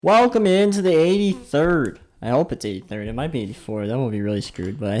Welcome into the 83rd. I hope it's 83rd. It might be 84. That would be really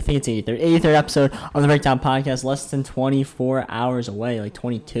screwed, but I think it's 83rd. 83rd episode of the Breakdown Podcast. Less than 24 hours away, like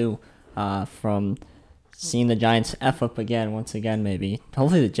 22, from seeing the Giants F up again, once again, maybe.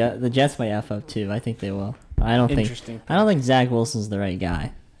 Hopefully the Jets might F up too. I think they will. I don't think Zach Wilson's the right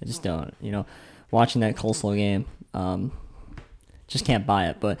guy. I just don't. Watching that Coleslaw game, just can't buy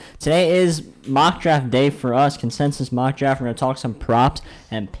it. But today is mock draft day for us. Consensus mock draft. We're going to talk some props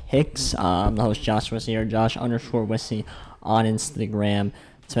and picks. I'm the host, Josh Wissey, or Josh_Wissey on Instagram.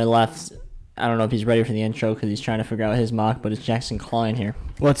 To my left, I don't know if he's ready for the intro because he's trying to figure out his mock, but it's Jackson Klein here.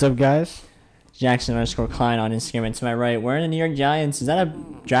 What's up, guys? Jackson_Klein on Instagram. And to my right, wearing the New York Giants. Is that a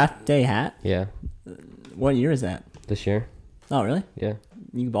draft day hat? Yeah. What year is that? This year. Oh, really? Yeah.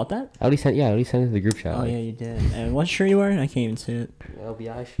 You bought that? I already sent it to the group chat. Oh, yeah, you did. And what shirt you wearing? I can't even see it.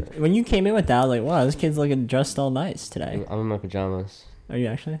 LBI shirt. When you came in with that, I was like, wow, this kid's looking dressed all nice today. I'm in my pajamas. Are you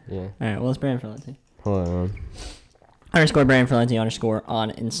actually? Yeah. All right, well, it's Brandon Ferlenti. Hold on. _Brandon Ferlenti _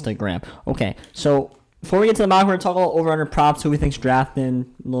 on Instagram. Okay, so before we get to the mock, we're going to talk a little over-under props, who we think's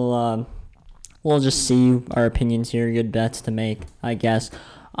drafting. We'll just see our opinions here, good bets to make, I guess.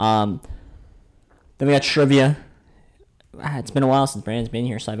 Then we got trivia. It's been a while since Brandon's been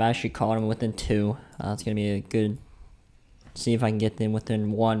here, so I've actually caught him within two. It's going to be a good... See if I can get them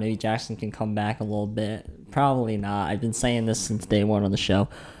within one. Maybe Jackson can come back a little bit. Probably not. I've been saying this since day one on the show.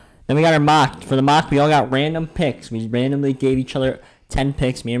 Then we got our mock. For the mock, we all got random picks. We randomly gave each other 10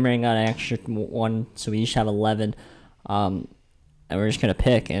 picks. Me and Brandon got an extra one, so we each have 11. And we're just going to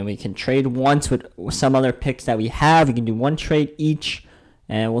pick, and we can trade once with some other picks that we have. We can do one trade each,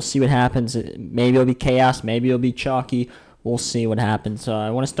 and we'll see what happens. Maybe it'll be chaos. Maybe it'll be chalky. We'll see what happens. I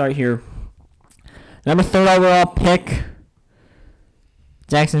want to start here. Number 3 overall pick.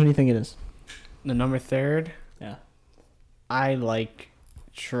 Jackson, who do you think it is? The number 3rd? Yeah. I like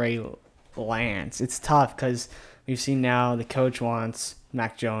Trey Lance. It's tough because we've seen now the coach wants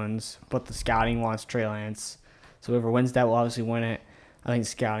Mac Jones, but the scouting wants Trey Lance. So whoever wins that will obviously win it. I think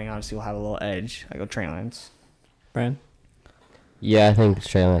scouting obviously will have a little edge. I go Trey Lance. Brian? Yeah, I think it's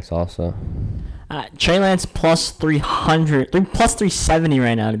Trey Lance also. Trey Lance plus 300, plus 370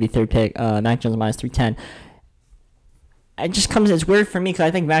 right now to be third pick. Mac Jones minus 310. It's weird for me because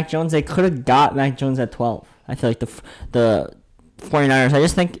I think Mac Jones, they could have got Mac Jones at 12. I feel like the 49ers, I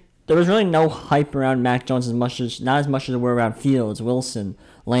just think there was really no hype around Mac Jones not as much as there were around Fields, Wilson,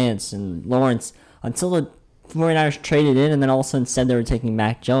 Lance, and Lawrence until the 49ers traded in and then all of a sudden said they were taking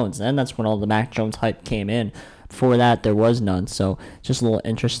Mac Jones. And that's when all the Mac Jones hype came in. Before that, there was none. So just a little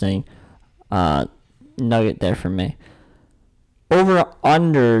interesting nugget there for me.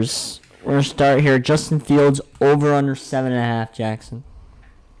 Over-unders. We're going to start here. Justin Fields over under 7.5, Jackson.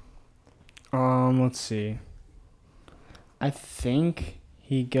 Let's see. I think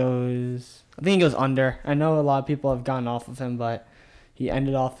he goes under. I know a lot of people have gotten off of him, but he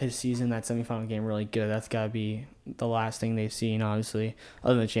ended off his season, that semifinal game, really good. That's got to be the last thing they've seen, obviously.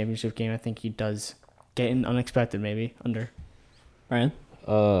 Other than the championship game, I think he does get in unexpected, maybe, under. Brian?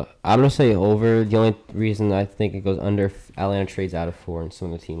 I'm going to say over. The only reason I think it goes under, if Atlanta trades out of 4 and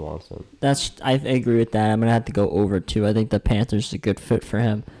some of the team wants him. I agree with that. I'm going to have to go over, too. I think the Panthers is a good fit for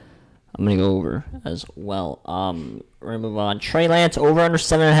him. I'm going to go over as well. We're going to move on. Trey Lance, over under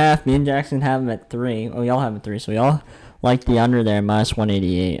 7.5. Me and Jackson have him at 3. Oh, y'all have him at 3, so we all like the under there, minus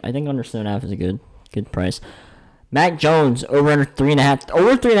 188. I think under 7.5 is a good price. Mac Jones, over under 3.5.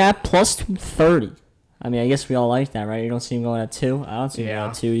 Over 3.5 plus 230. I mean, I guess we all like that, right? You don't see him going at 2? I don't see him going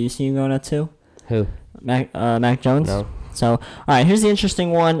at 2. You see him going at 2? Who? Mac Jones? No. So, all right, here's the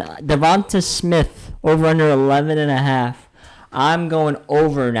interesting one. Devonta Smith, over under 11.5. I'm going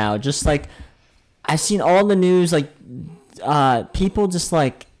over now. Just like, I've seen all the news, like, people just,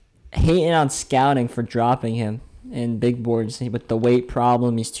 like, hating on scouting for dropping him in big boards with the weight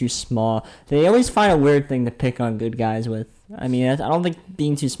problem. He's too small. They always find a weird thing to pick on good guys with. I mean, I don't think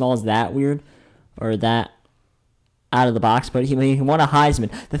being too small is that weird or that out of the box, but he won a Heisman.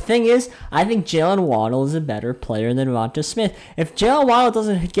 The thing is, I think Jalen Waddle is a better player than Devonta Smith. If Jalen Waddle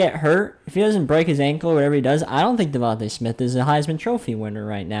doesn't get hurt, if he doesn't break his ankle or whatever he does, I don't think Devonta Smith is a Heisman Trophy winner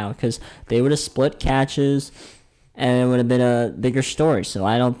right now because they would have split catches and it would have been a bigger story. So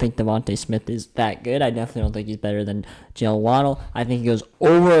I don't think Devonta Smith is that good. I definitely don't think he's better than Jalen Waddle. I think he goes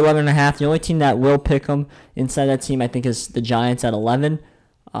over 11.5. The only team that will pick him inside that team, I think, is the Giants at 11.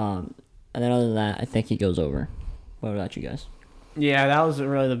 And then other than that, I think he goes over. What about you guys? Yeah, that was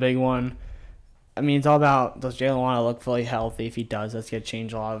really the big one. I mean, it's all about, does Jalen Waddle look fully healthy? If he does, that's going to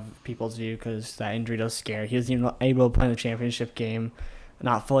change a lot of people's view because that injury does scare. He wasn't even able to play in the championship game.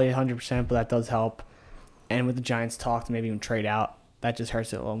 Not fully 100%, but that does help. And with the Giants talk to maybe even trade out that just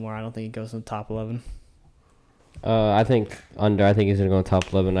hurts it a little more. I don't think he goes in the top 11. I think under. I think he's gonna go in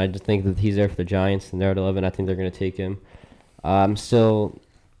top 11. I just think that he's there for the Giants, and they're at 11. I think they're gonna take him.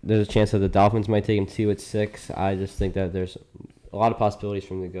 There's a chance that the Dolphins might take him too at 6. I just think that there's a lot of possibilities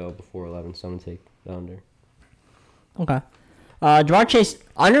for him to go before 11. So I'm gonna take the under. Okay. Jamar Chase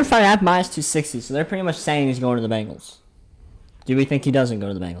under 5.5 minus 260. So they're pretty much saying he's going to the Bengals. Do we think he doesn't go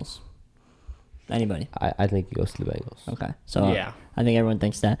to the Bengals? Anybody? I think he goes to the Bengals. Okay. So Yeah. I think everyone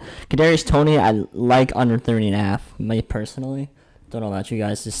thinks that. Kadarius Toney, I like under 30.5. Me personally. Don't know about you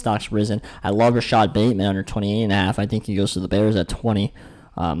guys. His stock's risen. I love Rashad Bateman under 28.5. I think he goes to the Bears at 20.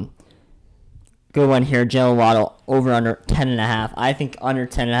 Good one here. Jalen Waddle over under 10.5. I think under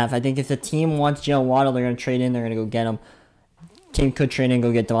 10.5. I think if the team wants Jalen Waddle, they're going to trade in. They're going to go get him. Team could trade in and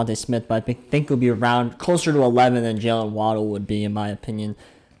go get Devontae Smith, but I think it'll be around closer to 11 than Jalen Waddle would be, in my opinion.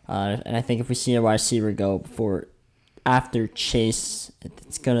 And I think if we see a wide receiver go after Chase,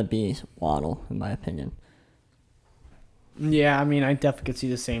 it's going to be Waddle, in my opinion. Yeah, I mean, I definitely could see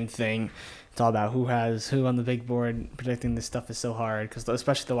the same thing. It's all about who has who on the big board. Predicting this stuff is so hard because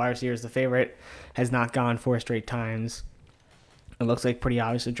especially the wide receivers, the favorite has not gone 4 straight times. It looks like pretty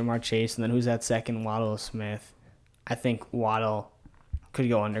obvious with Jamar Chase, and then who's that second? Waddle or Smith? I think Waddle could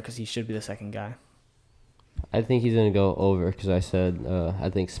go under because he should be the second guy. I think he's gonna go over because I said I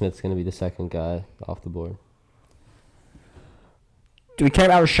think Smith's gonna be the second guy off the board. Do we care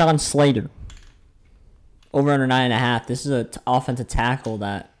about Rashawn Slater? Over under 9.5. This is an offensive tackle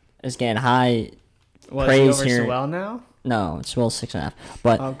that is getting high Well, praise is he over here. Sewell now? No, it's well 6.5.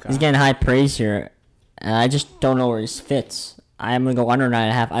 But Okay. he's getting high praise here, and I just don't know where he fits. I am gonna go under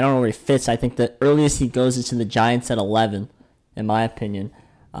 9.5. I don't know where he fits. I think the earliest he goes is to the Giants at 11, in my opinion.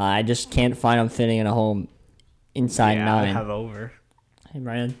 I just can't find him fitting in a home inside Yeah, I 9. have over. Hey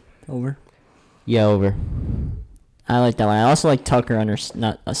Brian, over. Yeah, over. I like that one. I also like Tucker under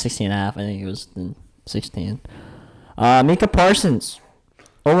not 16.5. I think it was 16. Micah Parsons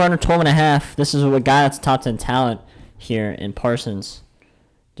over under 12.5. This is a guy that's top 10 talent here in Parsons.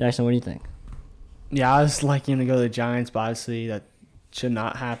 Jackson, what do you think? Yeah, I was liking him to go to the Giants, but obviously that should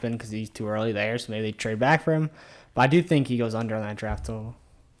not happen because he's too early there, so maybe they trade back for him. But I do think he goes under on that draft total.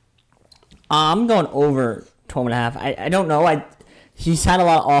 I'm going over 12.5. I don't know. He's had a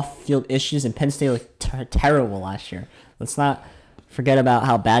lot of off-field issues, and Penn State looked terrible last year. Let's not forget about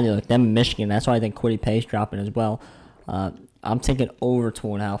how bad they looked. Them in Michigan. That's why I think Kwity Paye's dropping as well. I'm taking over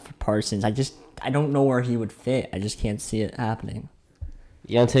 12.5 for Parsons. I don't know where he would fit. I just can't see it happening.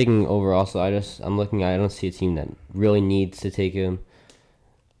 Yeah, I'm taking over also. I'm looking. I don't see a team that really needs to take him.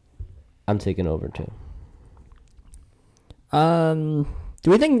 I'm taking over too.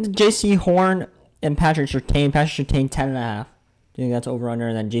 Do we think J.C. Horn and Patrick Surtain 10.5? Do you think that's over under,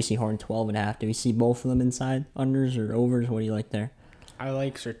 and then J.C. Horn 12.5? Do we see both of them inside unders or overs? What do you like there? I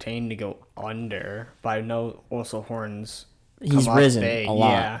like Surtain to go under, but I know also Horns. He's come off risen big, a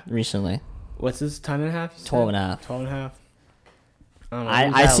lot yeah. recently. What's his 10.5? 12.5. 12.5.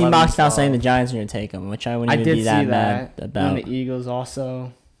 I see mocks now saying the Giants are going to take him, which I wouldn't even be that mad about. And the Eagles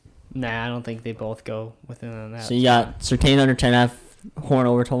also. Nah, I don't think they both go within that. So you got Surtain under 10.5, Horn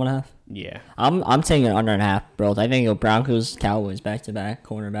over 12.5? Yeah. I'm taking it under and a half, bro. I think it'll Broncos, Cowboys, back-to-back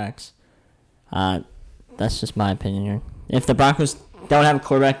cornerbacks. That's just my opinion here. If the Broncos don't have a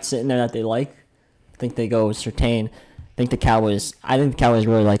quarterback sitting there that they like, I think they go with Surtain. I think the Cowboys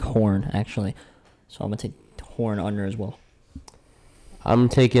really like Horn, actually. So I'm going to take Horn under as well. I'm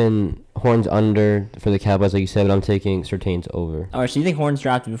taking Horns under for the Cowboys, like you said, but I'm taking Surtain's over. All right, so you think Horn's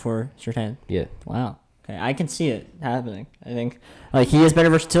drafted before Surtain? Yeah. Wow. Okay, I can see it happening. I think he has better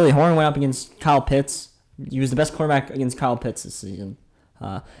versatility. Horn went up against Kyle Pitts. He was the best quarterback against Kyle Pitts this season.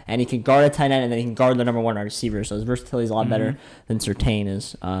 And he can guard a tight end, and then he can guard the number one receiver. So his versatility is a lot better than Surtain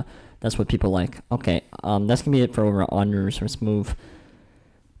is. That's what people like. Okay, that's going to be it for over unders. Let's move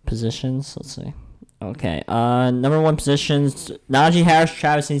positions. Let's see. Okay, number one positions, Najee Harris,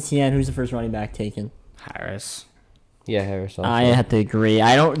 Travis Etienne. Who's the first running back taken? Harris. Yeah, Harris also. I have to agree.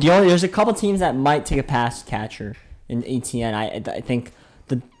 There's a couple teams that might take a pass catcher in Etienne. I think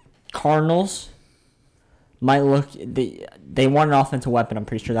the Cardinals might look. They want an offensive weapon. I'm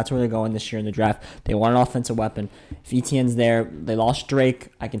pretty sure that's where they're going this year in the draft. They want an offensive weapon. If Etienne's there, they lost Drake.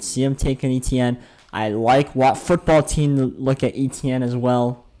 I can see them taking Etienne. I like what football team to look at Etienne as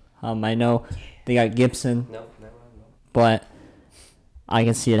well. I know they got Gibson. No. But I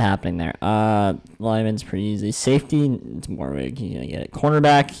can see it happening there. Lineman's pretty easy. Safety, it's more rig. You're going to get it.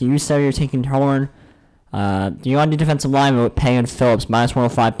 Cornerback, you said you're taking Horn. Do you want to do defensive lineman with Pay and Phillips? Minus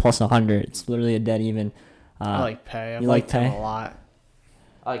 105 plus 100. It's literally a dead even. I like Pay. I've you like liked him Pay? a lot.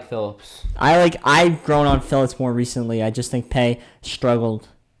 I like Phillips. I've grown on Phillips more recently. I just think Pay struggled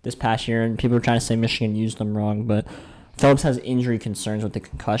this past year, and people are trying to say Michigan used them wrong, but Phillips has injury concerns with the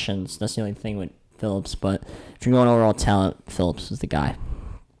concussions. That's the only thing with Phillips, but if you're going overall talent, Phillips is the guy.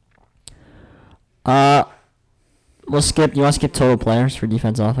 We'll skip. You want to skip total players for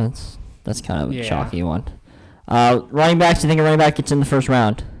defense offense? That's kind of a chalky one. Running backs. You think a running back gets in the first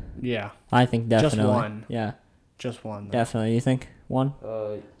round? Yeah. I think definitely. Just one. Yeah. Just one. Though. Definitely. You think one?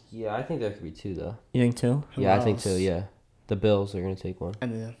 Yeah, I think there could be two though. You think two? Who Yeah, else? I think so. Yeah, the Bills are gonna take one.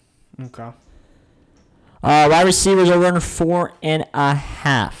 And then, okay. Wide receivers over under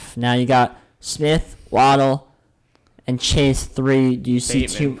 4.5. Now you got Smith, Waddle, and Chase 3. Do you see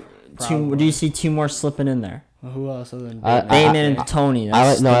Bateman, two? Do you see two more slipping in there? Well, who else other than Bateman and Tony.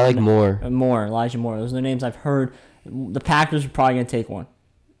 I like Moore. Elijah Moore. Those are the names I've heard. The Packers are probably gonna take one,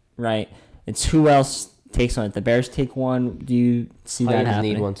 right? It's who else takes one. If the Bears take one, do you see that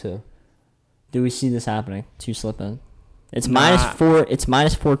happening? Need one too. Do we see this happening? Two slip in. It's Nah. -4. It's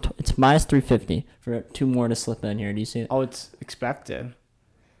 -4. It's -350 for two more to slip in here. Do you see it? Oh, it's expected.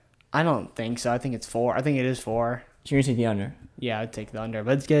 I don't think so. I think it's 4. I think it is 4. So you're gonna take the under. Yeah, I'd take the under,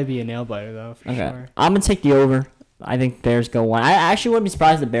 but it's gonna be a nail biter though for sure. I'm gonna take the over. I think Bears go one. I actually wouldn't be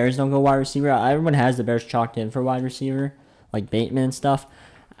surprised if the Bears don't go wide receiver. Everyone has the Bears chalked in for wide receiver, like Bateman and stuff.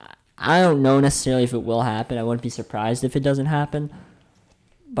 I don't know necessarily if it will happen. I wouldn't be surprised if it doesn't happen.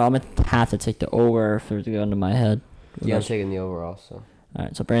 But I'm gonna have to take the over if it were to go into my head. Yeah, I'm taking the over also. All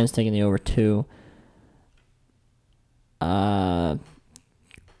right, so Brandon's taking the over 2. Cornerbacks,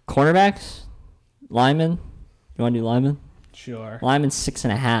 linemen. You want to do linemen? Sure. Linemen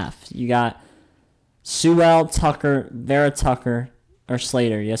 6.5. You got Sewell, Tucker, Vera Tucker, or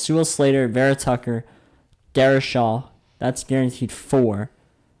Slater. Yeah, Sewell, Slater, Vera Tucker, Darrisaw. That's guaranteed 4.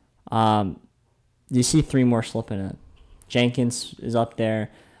 You see 3 more slipping in. Jenkins is up there.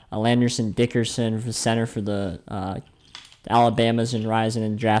 Landerson, Dickerson for center for the Alabama's and rising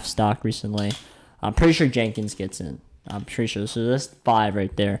in draft stock recently. I'm pretty sure Jenkins gets in. I'm pretty sure. So that's 5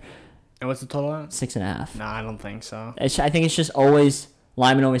 right there. And what's the total on? 6.5. Nah, I don't think so. I think it's just always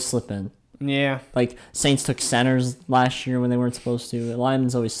linemen always slip in. Yeah. Like Saints took centers last year when they weren't supposed to.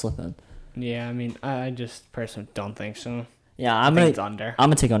 Linemen's always slip in. Yeah, I mean, I just personally don't think so. Yeah, I think it's under. I'm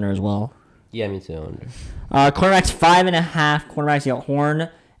gonna take under as well. Yeah, me too. Under. Cornerbacks 5.5. Cornerbacks, you got Horn,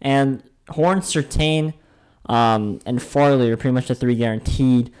 Surtain, and Farley are pretty much the 3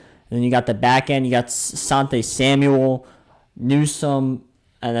 guaranteed. And then you got the back end. You got Sante Samuel, Newsome,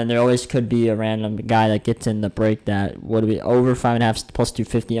 and then there always could be a random guy that gets in the break that would be over 5.5 plus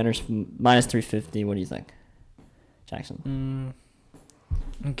 250, under -350. What do you think, Jackson?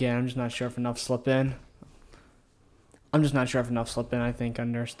 Again, I'm just not sure if enough slip in. I think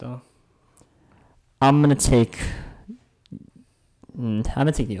under still. I'm gonna take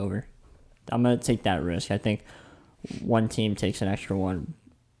the over. I'm gonna take that risk. I think one team takes an extra one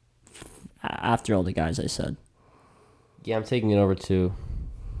after all the guys I said. Yeah, I'm taking it over too.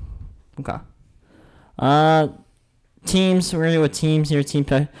 Okay. Teams. We're gonna go with teams here. Team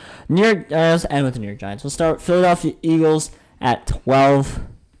pick. New York. Let's end with the New York Giants. We'll start with Philadelphia Eagles at 12.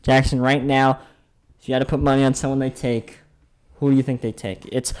 Jackson, right now, if you had to put money on someone they take, who do you think they take?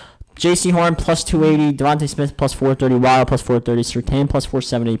 It's J.C. Horn plus 280, Devontae Smith plus 430, Wild plus 430, Surtain plus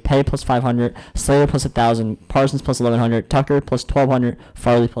 470, Pay plus 500, Slater plus 1,000, Parsons plus 1,100, Tucker plus 1,200,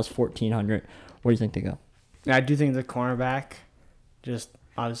 Farley plus 1,400. Where do you think they go? Yeah, I do think the cornerback, just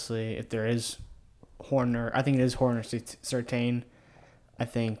obviously, if there is Horner, I think it is Horner Surtain. I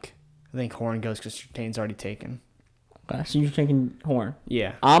think Horn goes because Surtain's already taken. Okay, so you're taking Horn.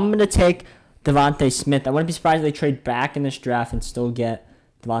 Yeah. I'm going to take Devontae Smith. I wouldn't be surprised if they trade back in this draft and still get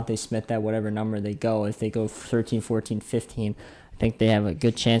Devontae Smith at whatever number they go. If they go 13, 14, 15, I think they have a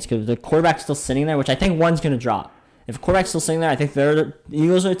good chance because the quarterback's still sitting there, which I think one's going to drop. If a quarterback's still sitting there, I think the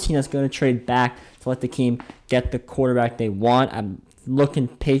Eagles are a team that's going to trade back to let the team get the quarterback they want. I'm looking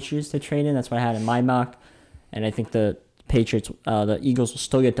Patriots to trade in. That's what I had in my mock. And I think the Patriots, the Eagles will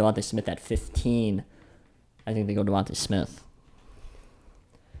still get Devontae Smith at 15. I think they go Devontae Smith.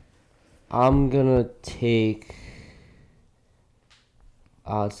 I'm gonna take.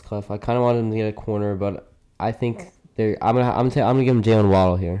 It's tough. I kind of wanted him to get a corner, but I think they're. I'm gonna give him Jalen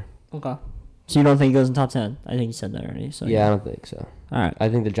Waddle here. Okay. So you don't think he goes in top 10? I think you said that already. So Yeah, I don't think so. All right. I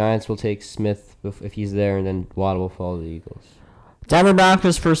think the Giants will take Smith if he's there, and then Waddle will follow the Eagles. Denver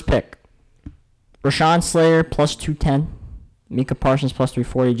Broncos first pick. Rashawn Slater plus 210. Micah Parsons plus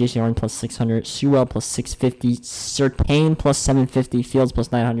 340. J.C. Horn plus 600. Sewell plus 650. Surtain plus 750. Fields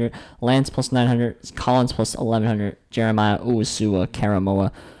plus 900. Lance plus 900. Collins plus 1100. Jeremiah Uwasua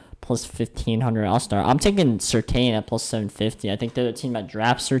Karamoa plus 1,500. I'll start. I'm taking Surtain at plus 750. I think the other team that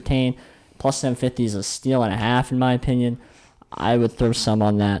drafts Surtain plus 750 is a steal and a half in my opinion. I would throw some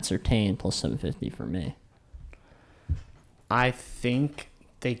on that. Surtain plus 750 for me. I think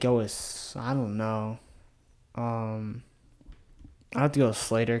they go with, I don't know. I have to go with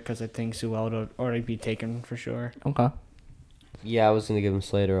Slater because I think Sewell would already be taken for sure. Okay. Yeah, I was gonna give him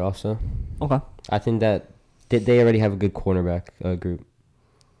Slater also. Okay. I think that they already have a good cornerback group.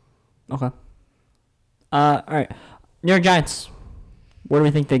 Okay. All right. New York Giants. Where do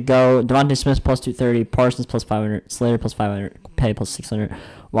we think they go? Devontae Smith plus 230, Parsons plus 500, Slater plus 500, Petty plus 600,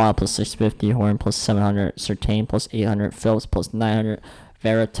 Wild plus 650, Horn plus 700, Surtain plus 800, Phillips plus 900,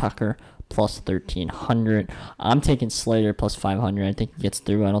 Vera Tucker plus 1,300. I'm taking Slater plus 500. I think he gets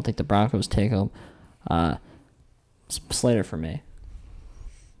through. I don't think the Broncos take him. Slater for me.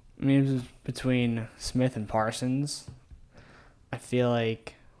 I mean, it was between Smith and Parsons. I feel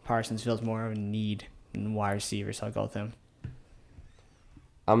like Parsons feels more of a need in wide receiver, so I'll go with him.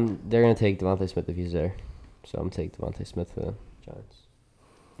 They're gonna take Devontae Smith if he's there, so I'm taking Devontae Smith for the Giants.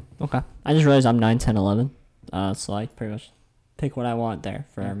 Okay. I just realized I'm 9, 10, 11. So I pretty much pick what I want there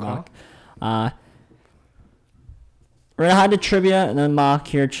for our mock. We're going to hide the trivia and then mock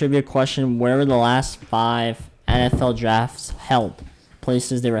here. Trivia question. Where were the last 5 NFL drafts held?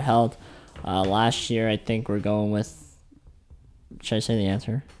 Places they were held. Last year, I think we're going with... Should I say the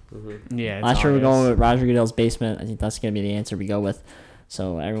answer? Mm-hmm. Yeah, it's Last year, we're obvious. going with Roger Goodell's basement. I think that's going to be the answer we go with.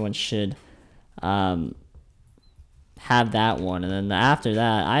 So everyone should have that one. And then after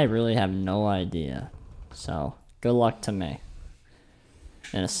that, I really have no idea. So good luck to me.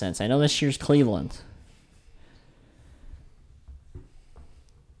 In a sense. I know this year's Cleveland.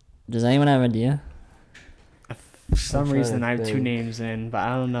 Does anyone have an idea? For some trying reason, to I have 2 think. names in, but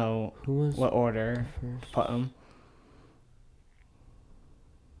I don't know Who was what order first? to put them.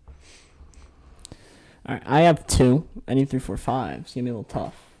 All right, I have 2. I need 3, 4, 5. It's gonna be a little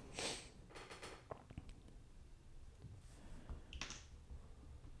tough.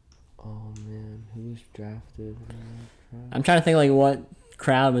 Oh man, who was drafted? I'm trying to think like what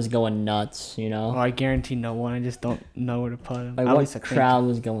crowd was going nuts. You know, Oh, I guarantee no one. I just don't know where to put them. like At what least I think. crowd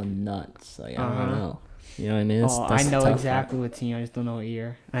was going nuts. Like I Uh-huh. don't know. You know what I mean? Oh, I That's the know tough part. exactly what team. I just don't know what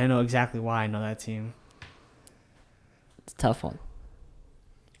year. I know exactly why I know that team. It's a tough one.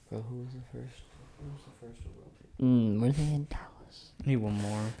 Well, who was the first? Who was the first overall pick? Were they in Dallas? I need one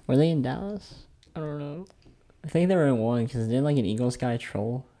more. Were they in Dallas? I don't know. I think they were in one because didn't like an Eagles guy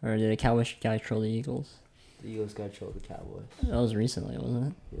troll, or did a Cowboys guy troll the Eagles? The Eagles got trolled the Cowboys. That was recently,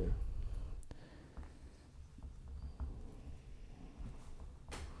 wasn't it? Yeah.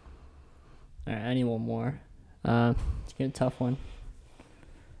 All right, I need one more. It's gonna be a tough one.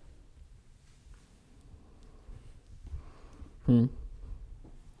 A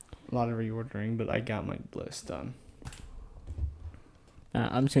lot of reordering, but I got my list done.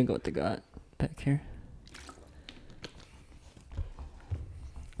 I'm just gonna go with the gut pick here.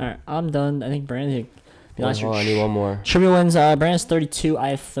 All right, I'm done. I think Brandon. Hold on, I need one more. Trivia wins. Brandon's 32. I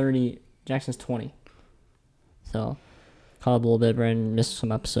have 30. Jackson's 20. So, call up a little bit. Brandon missed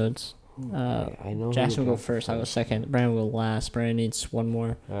some episodes. I know. Jackson will go first. I'll go second. Brandon will go last. Brandon needs one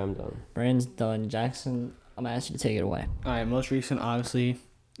more. I'm done. Brandon's done. Jackson, I'm gonna ask you to take it away. All right, most recent, obviously,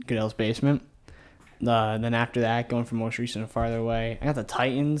 Goodell's basement. Then after that, going from most recent and farther away, I got the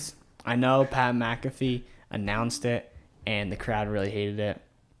Titans. I know Pat McAfee announced it, and the crowd really hated it.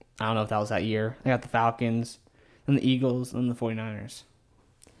 I don't know if that was that year. I got the Falcons, then the Eagles, then the 49ers.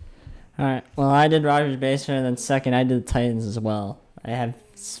 All right. Well, I did Rogers basement, and then second, I did the Titans as well. I have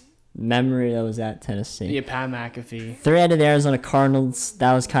memory that was at Tennessee. Yeah, Pat McAfee. 3 I did the Arizona Cardinals.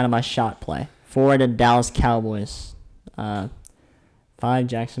 That was kind of my shot play. 4 I did Dallas Cowboys. 5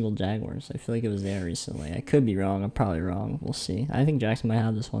 Jacksonville Jaguars. I feel like it was there recently. I could be wrong. I'm probably wrong. We'll see. I think Jackson might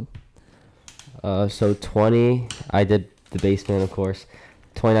have this one. So 20, I did the basement, of course.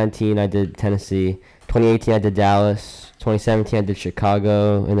 2019, I did Tennessee. 2018, I did Dallas. 2017, I did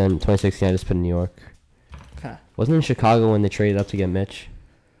Chicago. And then 2016, I just put New York. Okay. Wasn't it in Chicago when they traded up to get Mitch?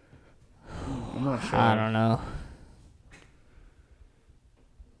 I'm not sure. I don't know.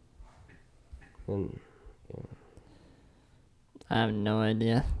 And, I have no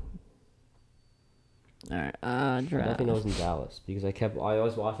idea. All right. I Draft. don't think it was in Dallas because I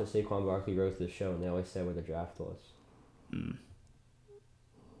always watched the Saquon Barkley wrote the show and they always said where the draft was. I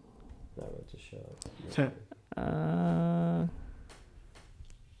wrote the show.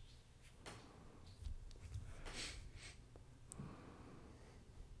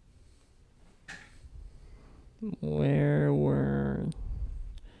 Where were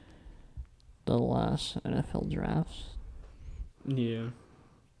the last NFL drafts? Yeah.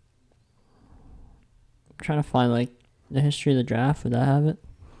 trying to find like the history of the draft. Would that have it?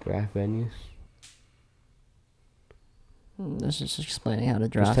 Draft venues. This is explaining how to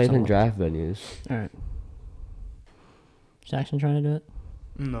draft. Just type in draft venues. All right. Jackson trying to do it.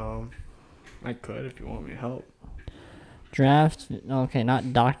 No, I could if you want me to help. Draft. Okay,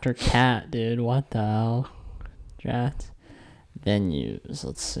 not Dr. Cat, dude. What the hell? Draft venues.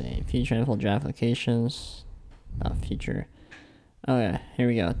 Let's see. Future NFL draft locations. Not future. Okay, here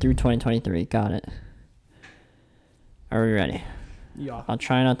we go. Through 2023. Got it. Are we ready? Yeah. I'll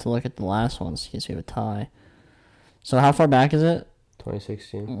try not to look at the last ones in case we have a tie. So how far back is it?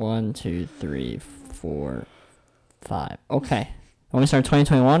 2016. 1, 2, 3, 4, 5. Okay. Want me to start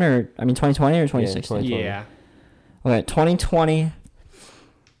 2021 or 2020 or 2016? 2020. Yeah. Okay, 2020.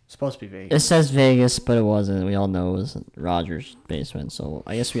 Supposed to be Vegas. It says Vegas, but it wasn't. We all know it was Rogers' basement, so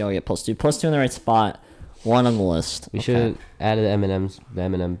I guess we all get +2. +2 in the right spot. 1 on the list. We Okay. should have added the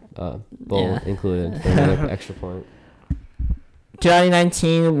M&M bowl Yeah. included for another extra point.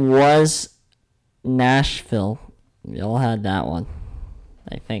 2019 was Nashville. We all had that one,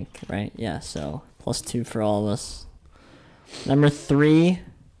 I think, right? Yeah, so +2 for all of us. Number 3.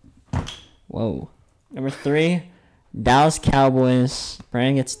 Whoa. Number 3, Dallas Cowboys.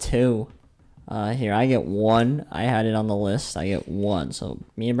 Brandon gets 2. Here, I get 1. I had it on the list. I get 1. So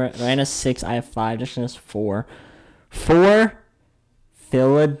me and Brandon has 6. I have 5. Justin has 4. 4,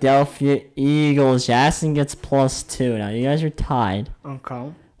 Philadelphia Eagles. Jackson gets +2. Now, you guys are tied.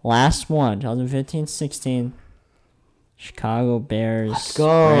 Okay. Last one, 2015-16. Chicago Bears. Let's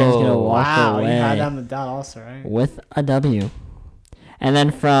go. Brandon's gonna walk Wow, away you had on the dot also, right? with a W. And then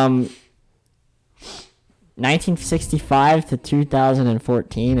from 1965 to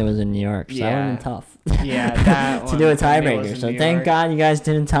 2014, it was in New York. So that would have Yeah. been tough. Yeah, that to do a one, I mean, it was tiebreaker. in So New thank York. God you guys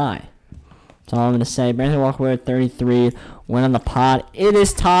didn't tie. That's all I'm gonna say. Brandon walk away with 33. Win on the pod. It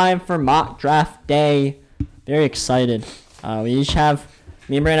is time for mock draft day. Very excited. We each have.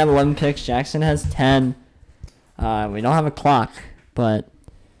 Me and Brandon have 11 picks. Jackson has 10. We don't have a clock, but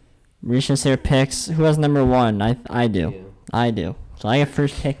we're just gonna say our picks. Who has number 1? I do. Yeah. I do. So I get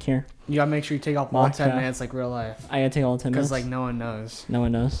first pick here. You gotta make sure you take off all Mock 10 draft. minutes like real life. I gotta take all 10 minutes. Because, like, no one knows. No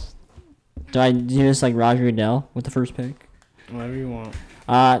one knows. Do I do this like Roger Goodell with the first pick? Whatever you want.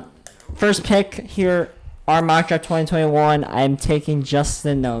 First pick here, our mock draft 2021. I'm taking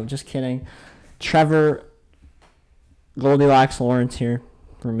Justin. No, just kidding. Trevor Goldilocks Lawrence here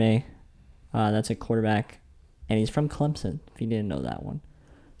for me. That's a quarterback, and he's from Clemson. If you didn't know that one,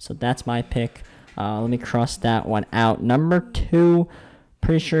 so that's my pick. Let me cross that one out. Number 2,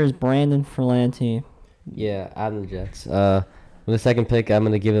 pretty sure is Brandon Ferlanti. Yeah, I'm the Jets. With the second pick, I'm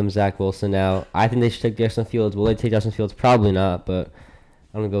going to give him Zach Wilson now. I think they should take Justin Fields. Will they take Justin Fields? Probably not, but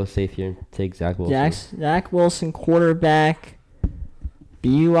I'm going to go safe here and take Zach Wilson. Zach Wilson, quarterback,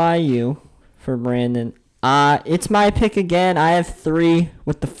 BYU for Brandon. It's my pick again. I have 3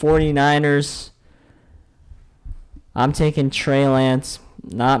 with the 49ers. I'm taking Trey Lance,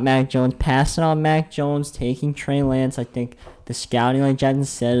 not Mac Jones. Passing on Mac Jones, taking Trey Lance. I think the scouting, like Jackson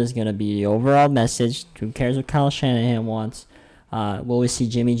said, is going to be the overall message. Who cares what Kyle Shanahan wants? Will we see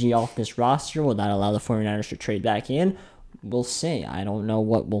Jimmy G off this roster? Will that allow the 49ers to trade back in? We'll see. I don't know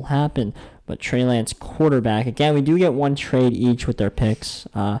what will happen. But Trey Lance, quarterback. Again, we do get 1 trade each with their picks.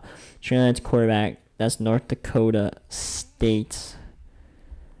 Trey Lance, quarterback. That's North Dakota State.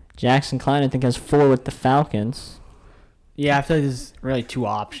 Jackson Klein, I think, has 4 with the Falcons. Yeah, I feel like there's really 2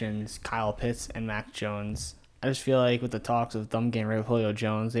 options, Kyle Pitts and Mac Jones. I just feel like with the talks of them getting rid of Julio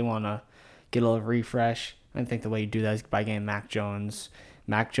Jones, they want to get a little refresh. I think the way you do that is by getting Mac Jones.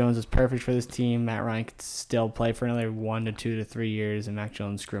 Mac Jones is perfect for this team. Matt Ryan could still play for another 1 to 2 to 3 years, and Mac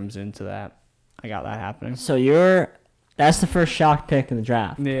Jones scrims into that. I got that happening. So that's the first shock pick in the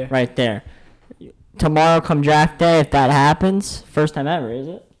draft. Yeah. Right there. Tomorrow come draft day, if that happens, first time ever, is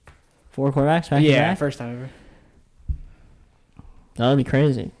it? 4 quarterbacks back to Yeah, back? first time ever. That would be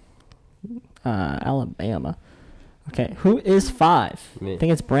crazy. Alabama. Okay, who is 5? Me. I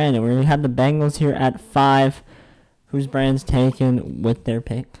think it's Brandon. We have the Bengals here at 5. Who's Brandon's taken with their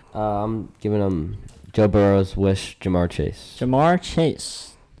pick? I'm giving them Joe Burrow's wish, Jamar Chase. Jamar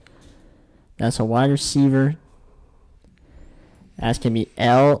Chase. That's a wide receiver. That's going to be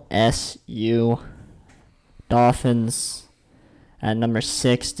LSU Dolphins at number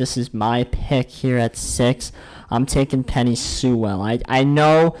 6. This is my pick here at 6. I'm taking Penny Sewell. I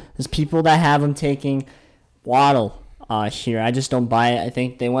know there's people that have him taking Waddle here. I just don't buy it. I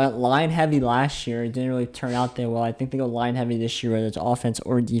think they went line heavy last year. It didn't really turn out that well. I think they go line heavy this year, whether it's offense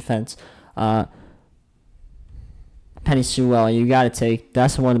or defense. Penny Sewell, you got to take.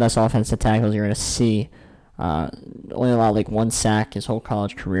 That's one of the best offensive tackles you're going to see. Only allowed like 1 sack his whole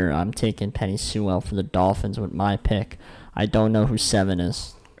college career. I'm taking Penny Sewell for the Dolphins with my pick. I don't know who 7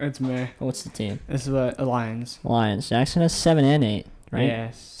 is. It's me. What's the team? This is what Lions. Lions. Jackson has 7 and 8, right?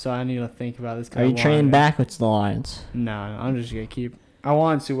 Yeah, so I need to think about this. Are you trading back with the Lions? No, I'm just gonna keep. I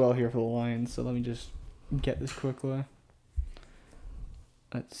want Sewell here for the Lions, so let me just get this quickly.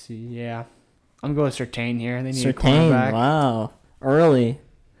 Let's see. Yeah, I'm going with Surtain here. They need a Surtain, cornerback. wow. Early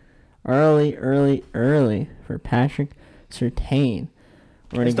for Patrick Surtain.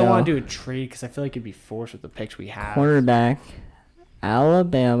 I just don't want to do a trade because I feel like it'd be forced with the picks we have. Quarterback,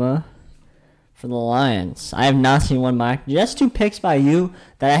 Alabama for the Lions. I have not seen one mock. Just 2 picks by you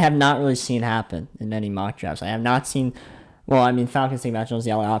that I have not really seen happen in any mock drafts. I have not seen. Well, I mean, Falcons take Mac Jones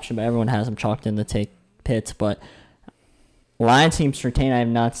the other option, but everyone has them chalked in to take Pitts. But Lions team Surtain, I have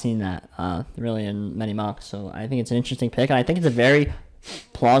not seen that really in many mocks. So I think it's an interesting pick, and I think it's a very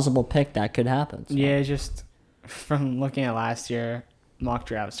plausible pick that could happen. So. Yeah, just from looking at last year, mock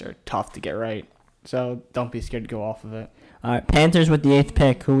drafts are tough to get right. So don't be scared to go off of it. All right, Panthers with the 8th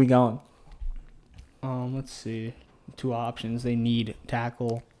pick. Who are we going? Let's see. 2 options. They need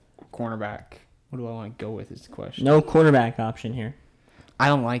tackle, cornerback. What do I want to go with is the question. No quarterback option here. I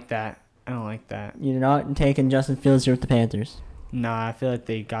don't like that. You're not taking Justin Fields here with the Panthers. Nah, I feel like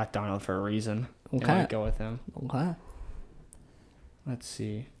they got Darnold for a reason. Okay. They might go with him. Okay. Let's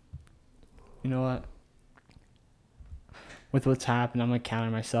see. You know what? With what's happened, I'm gonna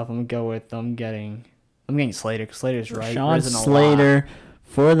counter myself. I'm gonna go with I'm getting Slater because Slater's right. Sean risen a lot. Slater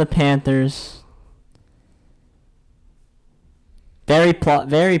for the Panthers. Very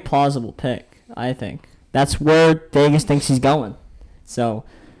plausible pick, I think. That's where Vegas thinks he's going. So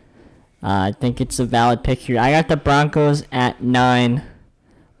I think it's a valid pick here. I got the Broncos at 9.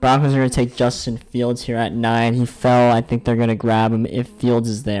 Broncos are going to take Justin Fields here at 9. He fell. I think they're going to grab him if Fields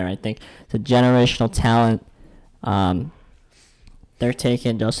is there. I think it's a generational talent. They're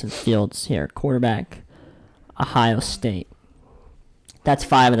taking Justin Fields here. Quarterback, Ohio State. That's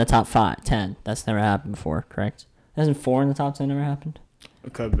 5 in the top 10. That's never happened before, correct? Hasn't 4 in the top 10 ever happened?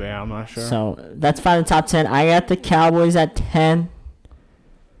 It could be. I'm not sure. So that's 5 in the top 10. I got the Cowboys at 10.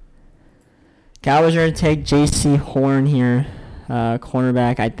 Cowboys are going to take J.C. Horn here,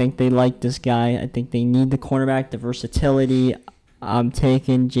 cornerback. I think they like this guy. I think they need the cornerback, the versatility. I'm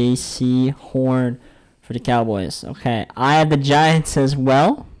taking J.C. Horn for the Cowboys. Okay, I have the Giants as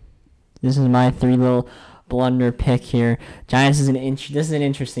well. This is my 3 little blunder pick here. Giants is this is an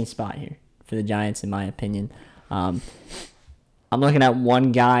interesting spot here for the Giants, in my opinion. I'm looking at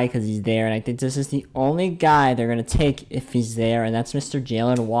one guy because he's there, and I think this is the only guy they're going to take if he's there, and that's Mr.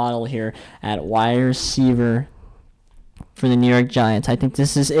 Jalen Waddle here at wide receiver for the New York Giants. I think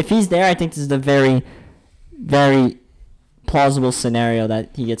this is, if he's there, I think this is a very, very plausible scenario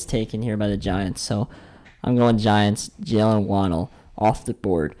that he gets taken here by the Giants. So I'm going Giants, Jalen Waddle off the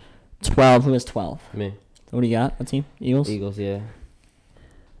board. 12, who is 12? Me. What do you got? What team? Eagles? Eagles, yeah.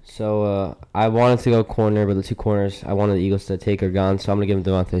 So I wanted to go corner, but the 2 corners I wanted the Eagles to take are gone, so I'm going to give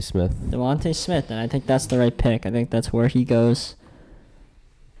him Devontae Smith. Devontae Smith, and I think that's the right pick. I think that's where he goes.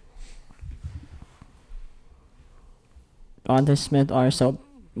 Devontae Smith, all right, so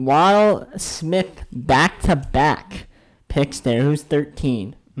Waddle, Smith, back-to-back picks there. Who's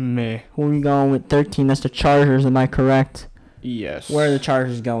 13? Me. Who are you going with 13? That's the Chargers, am I correct? Yes. Where are the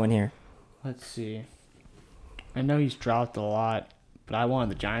Chargers going here? Let's see. I know he's dropped a lot, but I wanted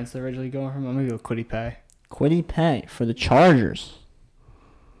the Giants to originally go from him. I'm going to go Kwity Paye. Kwity Paye for the Chargers.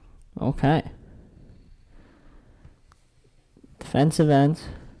 Okay. Defensive end.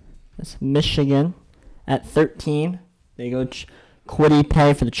 That's Michigan at 13. They go Kwity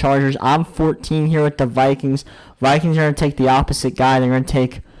Paye for the Chargers. I'm 14 here with the Vikings. Vikings are going to take the opposite guy. They're going to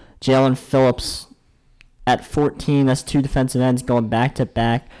take Jalen Phillips at 14. That's 2 defensive ends going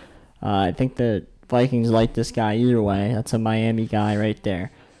back-to-back. I think the Vikings like this guy either way. That's a Miami guy right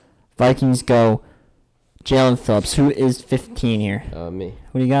there. Vikings go Jalen Phillips. Who is 15 here? Me.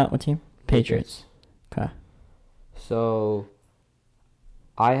 What do you got? What team? Patriots. Okay. So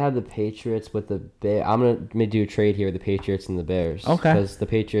I have the Patriots with the Bears. I'm going to do a trade here with the Patriots and the Bears. Okay. Because the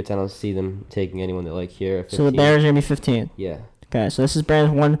Patriots, I don't see them taking anyone they like here. 15. So the Bears are going to be 15. Yeah. Okay, so this is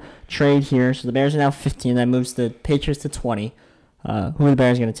Brandon's one trade here. So the Bears are now 15. That moves the Patriots to 20. Who are the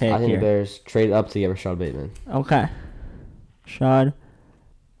Bears going to take I think here? the Bears trade up to get Rashad Bateman. Okay. Rashad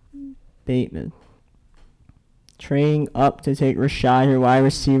Bateman. Trading up to take Rashad, your wide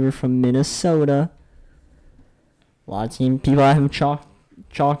receiver from Minnesota. A lot of people have him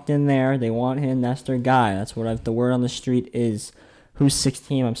chalked in there. They want him. That's their guy. That's what the word on the street is. Who's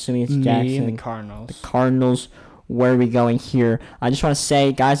 16? I'm assuming it's Jackson. Me and the Cardinals. The Cardinals Where are we going here? I just want to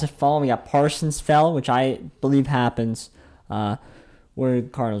say, guys that follow, we got Parsons fell, which I believe happens. Where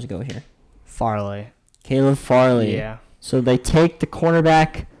did Cardinals go here? Farley. Caleb Farley. Yeah. So they take the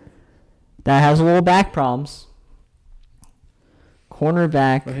cornerback that has a little back problems.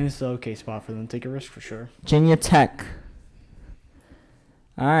 Cornerback. I think it's the okay spot for them to take a risk for sure. Virginia Tech.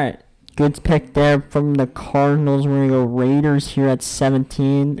 All right. Good pick there from the Cardinals. We're going to go Raiders here at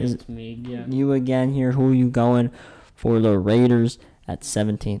 17. Is It's me again. you again here? Who are you going for the Raiders at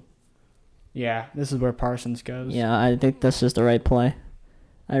 17? Yeah, this is where Parsons goes. Yeah, I think this is the right play.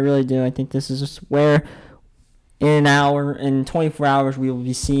 I really do. I think this is just where in 24 hours, we will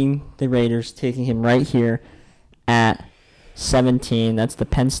be seeing the Raiders taking him right here at 17. That's the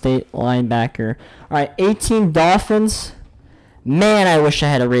Penn State linebacker. All right, 18 Dolphins. Man, I wish I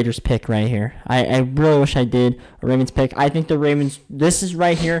had a Raiders pick right here. I really wish I did a Ravens pick. I think the Ravens, this is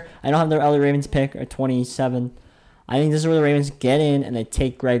right here. I don't have the other Ravens pick at 27. I think this is where the Ravens get in and they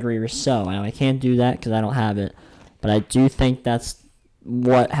take Gregory Rousseau. I can't do that because I don't have it. But I do think that's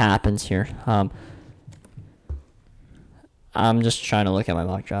what happens here. I'm just trying to look at my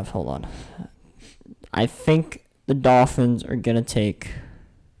mock draft. Hold on. I think the Dolphins are going to take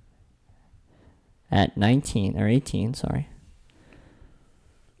at 19 or 18, sorry.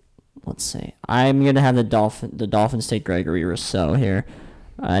 Let's see. I'm going to have the Dolphins take Gregory Rousseau here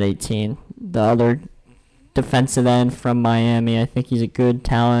at 18. The other defensive end from Miami, I think he's a good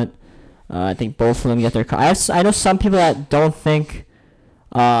talent. I think both of them get their... I know some people that don't think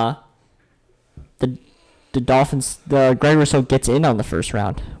the Dolphins, the Gregory Rousseau gets in on the first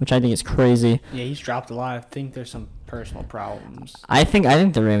round, which I think is crazy. Yeah, he's dropped a lot. I think there's some personal problems. I think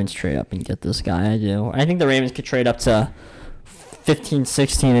the Ravens trade up and get this guy. I do. I think the Ravens could trade up to 15,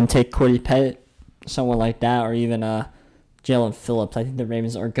 16 and take Cordy Pettit, someone like that, or even Jalen Phillips. I think the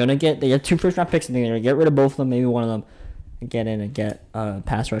Ravens are going to they have 2 first-round picks. I think they're going to get rid of both of them, maybe one of them, and get in and get a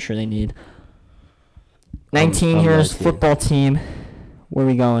pass rusher they need. 19 here is football team. Where are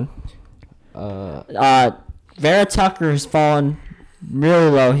we going? Vera Tucker has fallen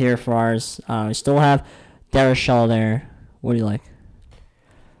really low here for ours. We still have Darrisaw there. What do you like?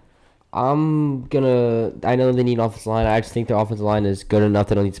 I know they need offensive line. I just think their offensive line is good enough.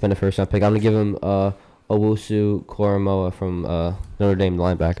 They don't need to spend a first round pick. I'm gonna give them Owusu Koromoa from Notre Dame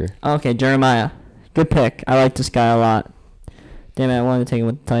linebacker. Okay, Jeremiah. Good pick. I like this guy a lot. Damn it, I wanted to take him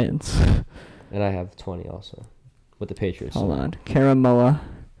with the Titans. And I have 20 also with the Patriots. Hold on. Karamoa.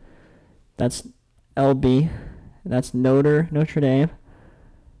 That's LB. That's Notre Dame.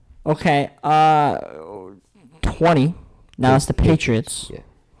 Okay, 20. Now it's the Patriots. Yeah.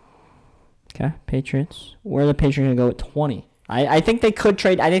 Okay, Patriots. Where are the Patriots going to go at 20? I think they could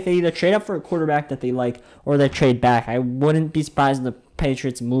trade. I think they either trade up for a quarterback that they like or they trade back. I wouldn't be surprised if the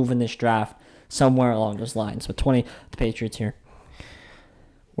Patriots move in this draft somewhere along those lines. So 20, the Patriots here.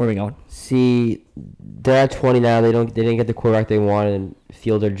 Where are we going? See, they're at 20 now. They didn't get the quarterback they wanted in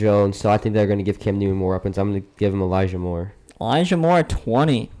Fielder Jones, so I think they're going to give Cam Newton more weapons. I'm going to give him Elijah Moore. Elijah Moore at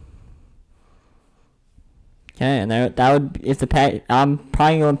 20. Okay, and that would, if I'm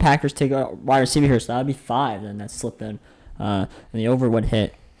probably going Packers take a wide receiver here, so that would be 5. Then that slipped in, and the over would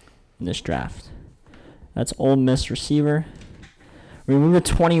hit in this draft. That's Ole Miss receiver. We move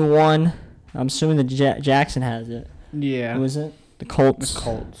to 21. I'm assuming the Jackson has it. Yeah. Who is it? The Colts. The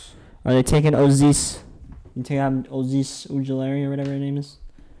Colts. Are they taking Ozees? You take Ozees Ujulari or whatever his name is?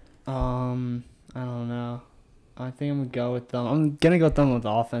 I don't know. I think I'm going to go with them. I'm going to go with them with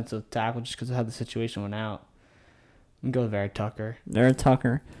the offensive tackle just because of how the situation went out. I'm going to go with Vera Tucker. Vera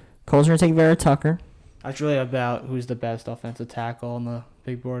Tucker. Colts are going to take Vera Tucker. That's really about who's the best offensive tackle on the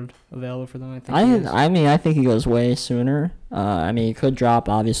big board available for them, I think he goes way sooner. He could drop,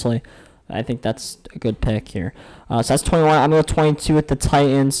 obviously. I think that's a good pick here. So that's 21. I'm going to go 22 with the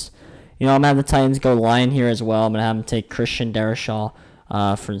Titans. I'm going to have the Titans go line here as well. I'm going to have them take Christian Darrisaw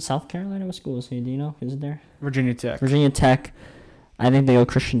from South Carolina. What school is he? Do you know? Is it there? Virginia Tech. Virginia Tech. I think they go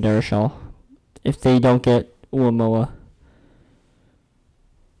Christian Darrisaw if they don't get Uamoa.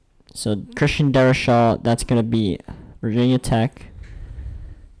 So Christian Darrisaw, that's going to be Virginia Tech.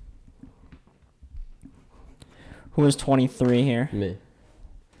 Who is 23 here? Me.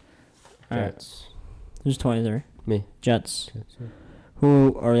 All right. Jets. Who's 23? Me. Jets. Yeah.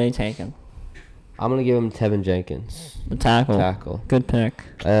 Who are they taking? I'm going to give him Tevin Jenkins. The tackle. Good pick.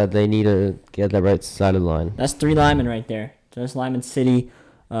 They need to get the right side of the line. That's 3 linemen right there. There's Lyman City,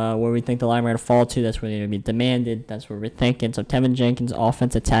 where we think the linemen are going to fall to. That's where they're going to be demanded. That's where we're thinking. So Tevin Jenkins,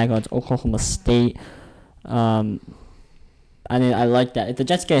 offensive tackle. It's Oklahoma State. I like that. If the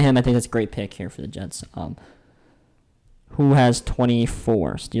Jets get him, I think that's a great pick here for the Jets. Who has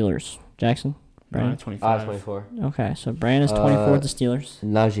 24? Steelers. Jackson? Brandon? 25. 24. Okay, so Brandon is 24 with the Steelers.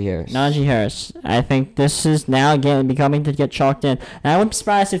 Najee Harris. Najee Harris. I think this is now again becoming to get chalked in. And I wouldn't be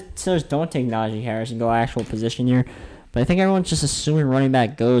surprised if Steelers don't take Najee Harris and go actual position here. But I think everyone's just assuming running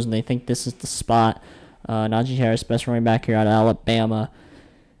back goes, and they think this is the spot. Najee Harris, best running back here out of Alabama.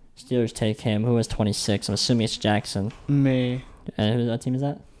 Steelers take him. Who has 26? I'm assuming it's Jackson. Me. And whose that team is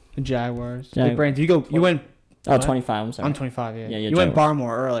that? The Jaguars. Jag- Wait, Brandon, you went. Oh, What? 25. I'm sorry. I'm 25, yeah. Yeah, you you're went Jaguars.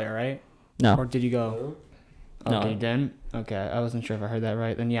 Barmore earlier, right? No. Or did you go? No. Okay, you didn't? Okay, I wasn't sure if I heard that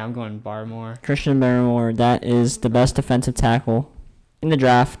right. Then, yeah, I'm going Barmore. Christian Barmore, that is the best defensive tackle in the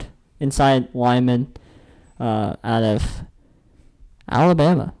draft. Inside lineman out of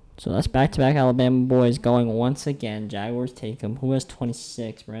Alabama. So that's back-to-back Alabama boys going once again. Jaguars take him. Who has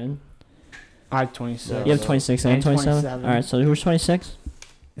 26, Brandon? I have 27. You have 26 and And 27? 27. All right, so who's 26?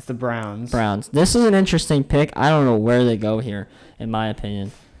 It's the Browns. Browns. This is an interesting pick. I don't know where they go here, in my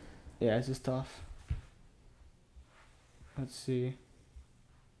opinion. Yeah, it's just tough. Let's see.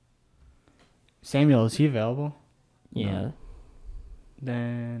 Samuel, is he available? Yeah.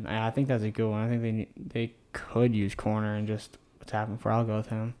 Then I think that's a good one. I think they could use corner and just tap him for. I'll go with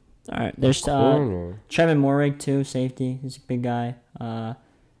him. All right, there's Corner. Trevin Moehrig, too, safety. He's a big guy.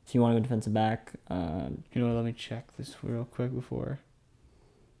 If you want to go defensive back. You know what? Let me check this real quick before.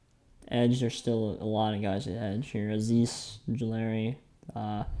 Edge, there's still a lot of guys at edge here. Azeez Ujulari,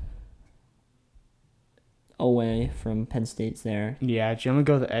 Owe from Penn State's there. Yeah, actually, I'm gonna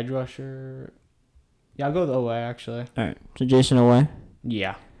go with the edge rusher. Yeah, I'll go with Owe actually. All right, so Jason Owe.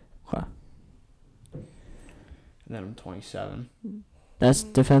 Yeah. Okay. And then I'm 27. That's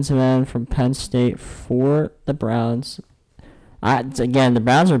defensive end from Penn State for the Browns. Again, the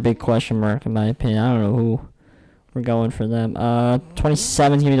Browns are a big question mark in my opinion. I don't know who we're going for them.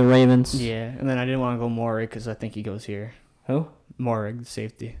 27 is going to be the Ravens. Yeah, and then I didn't want to go Moehrig because I think he goes here. Who? Moehrig, the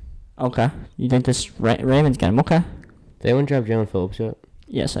safety. Okay. You think this Ravens get him? Okay. They haven't dropped Jalen Phillips yet.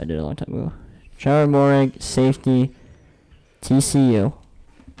 Yes, I did a long time ago. Trevor Moehrig, safety, TCU.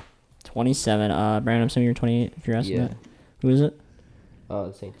 27. Brandon, I'm assuming you're 28 if you're asking Yeah. that. Who is it?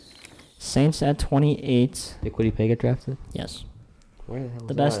 The Saints. Saints at 28. Did Kwity Paye get drafted? Yes. Where the hell was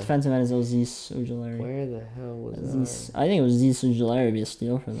The best I? defensive end is Azeez Ujulari. Where the hell was I think it was Azeez Ujulari would be a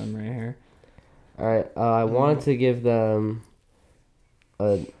steal for them right here. I? All right. I wanted to give them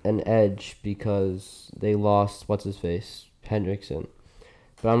an edge because they lost what's his face Hendrickson,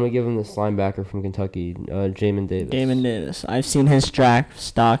 but I'm gonna give them this linebacker from Kentucky, Jamin Davis. Jamin Davis. I've seen his draft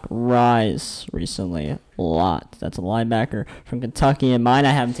stock rise recently a lot. That's a linebacker from Kentucky. And mine,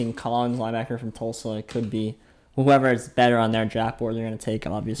 I haven't seen Collins, linebacker from Tulsa. It could be whoever is better on their draft board they're going to take,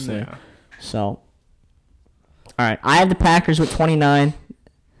 obviously. Yeah. So, all right. I have the Packers with 29.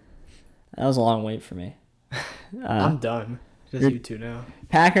 That was a long wait for me. I'm done. Just you two now.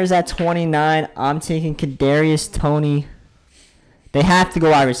 Packers at 29. I'm taking Kadarius Toney. They have to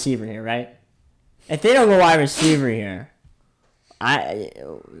go wide receiver here, right? If they don't go wide receiver here, I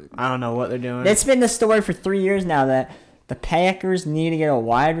don't know what they're doing. it's been the story for 3 years now that the Packers need to get a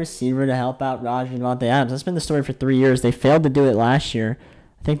wide receiver to help out Rodgers and Devontae Adams. That's been the story for 3 years. They failed to do it last year.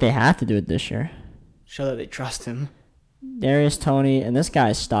 I think they have to do it this year. Show that they trust him. Darius Toney, and this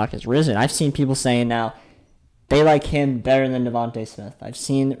guy's stock has risen. I've seen people saying now they like him better than Devontae Smith. I've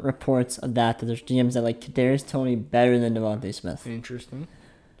seen reports of that there's GMs that like Darius Toney better than Devontae Smith. Interesting.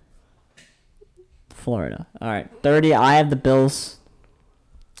 Florida. All right, 30. I have the Bills.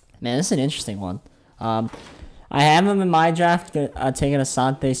 Man, this is an interesting one. I have him in my draft taking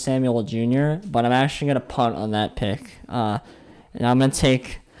Asante Samuel Jr., but I'm actually going to punt on that pick. And I'm going to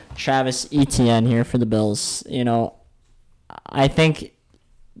take Travis Etienne here for the Bills. You know, I think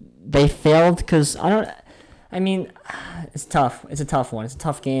they failed because it's tough. It's a tough one. It's a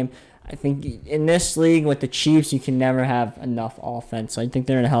tough game. I think in this league with the Chiefs, you can never have enough offense. So I think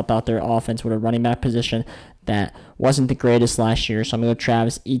they're going to help out their offense with a running back position that wasn't the greatest last year. So I'm going to go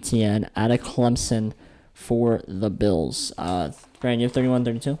Travis Etienne out of Clemson for the Bills. Brandon, you have 31,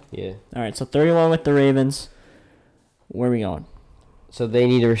 32? Yeah. All right, so 31 with the Ravens. Where are we going? So they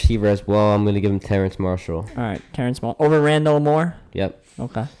need a receiver as well. I'm gonna give them Terrence Marshall. All right, Terrence Moore. Over Randall Moore? Yep.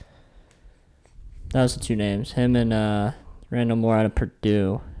 Okay. That was the two names. Him and Randall Moore out of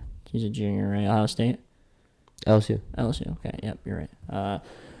Purdue. He's a junior, right? Ohio State? LSU. LSU. Okay, yep, you're right.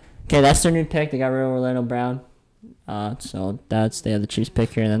 Okay, that's their new pick. They got rid of Orlando Brown. So they have the Chiefs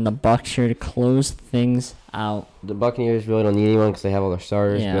pick here, and then the Bucs here to close things out. The Buccaneers really don't need anyone because they have all their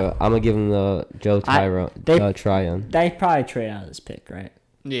starters. Yeah. But I'm gonna give them the Joe Tryon. They probably trade out of this pick, right?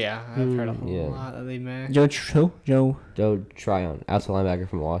 Yeah, I've heard a whole Yeah. lot that they may. Who? Joe Tryon, outside linebacker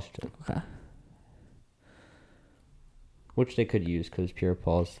from Washington. Okay. Which they could use because Pierre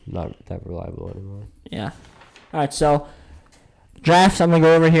Paul's not that reliable anymore. Yeah. All right, so drafts, I'm going to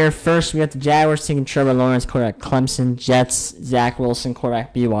go over here. First, we got the Jaguars taking Trevor Lawrence, quarterback Clemson. Jets, Zach Wilson,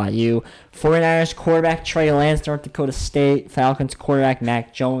 quarterback BYU. 49ers, quarterback Trey Lance, North Dakota State. Falcons, quarterback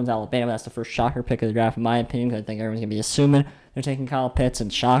Mac Jones, Alabama. That's the first shocker pick of the draft, in my opinion, because I think everyone's going to be assuming they're taking Kyle Pitts,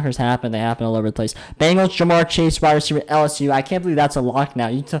 and shockers happen. They happen all over the place. Bengals, Jamar Chase, wide receiver, LSU. I can't believe that's a lock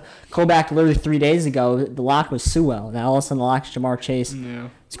now. Go back literally 3 days ago, the lock was Sewell. Now all of a sudden the lock's Jamar Chase. Yeah.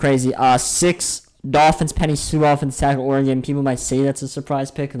 It's crazy. 6, Dolphins, Penny Sewell, offensive tackle, Oregon. People might say that's a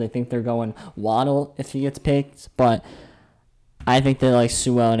surprise pick because they think they're going Waddle if he gets picked, but I think they like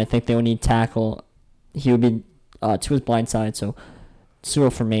Sewell, and I think they would need tackle. He would be to his blind side, so Sewell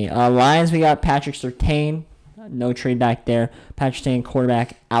for me. Lions, we got Patrick Surtain. No trade back there. Patrick Surtain,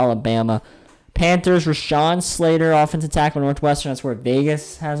 quarterback, Alabama. Panthers, Rashawn Slater, offensive tackle, Northwestern. That's where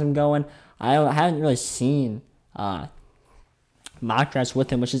Vegas has him going. I haven't really seen mock drafts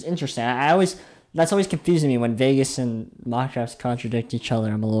with him, which is interesting. That's always confusing me when Vegas and mock drafts contradict each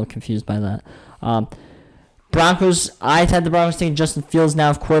other. I'm a little confused by that. Broncos, I had the Broncos taking Justin Fields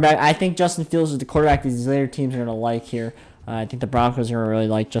now of quarterback. I think Justin Fields is the quarterback these later teams are going to like here. I think the Broncos are going to really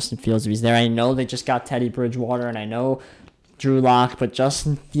like Justin Fields if he's there. I know they just got Teddy Bridgewater, and I know Drew Lock, but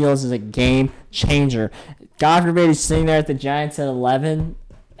Justin Fields is a game changer. God forbid he's sitting there at the Giants at 11.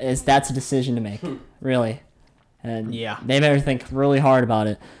 That's a decision to make, really. And Yeah. they better think really hard about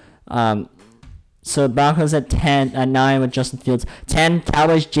it. So Broncos at 9 with Justin Fields. 10,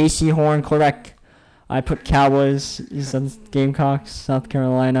 Cowboys, J.C. Horn, quarterback. I put Cowboys. He's on Gamecocks, South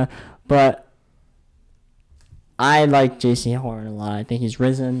Carolina. But I like J.C. Horn a lot. I think he's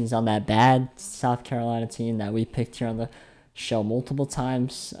risen. He's on that bad South Carolina team that we picked here on the show multiple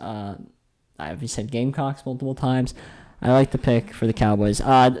times. We said Gamecocks multiple times. I like the pick for the Cowboys.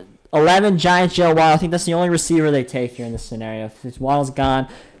 11, Giants, Joe Waddle. I think that's the only receiver they take here in this scenario. If Waddle's gone,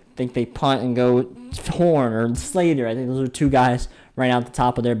 I think they punt and go Horn or Slater. I think those are two guys right now at the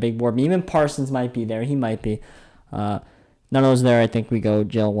top of their big board. Even Parsons might be there. He might be. None of those there. I think we go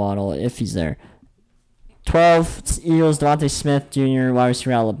Joe Waddle if he's there. 12, Eagles, Devontae Smith Jr., wide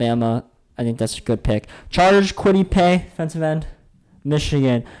receiver, Alabama. I think that's a good pick. Chargers, Kwity Paye, defensive end,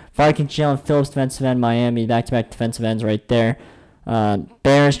 Michigan. Vikings, Jalen Phillips, defensive end, Miami. Back-to-back defensive ends right there.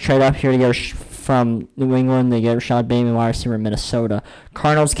 Bears trade up here to get from New England. They get Rashad Bateman, wide receiver, Minnesota.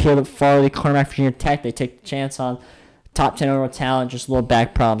 Cardinals, Caleb Farley, cornerback, Virginia Tech. They take the chance on top 10 overall talent, just little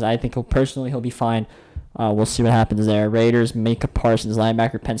back problems. I think he'll be fine. We'll see what happens there. Raiders, Micah Parsons,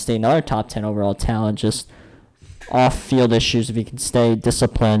 linebacker, Penn State, another top 10 overall talent. Just off-field issues if he can stay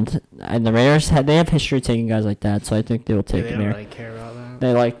disciplined. And the Raiders, they have history of taking guys like that, so I think they will take him They here. don't really care about that.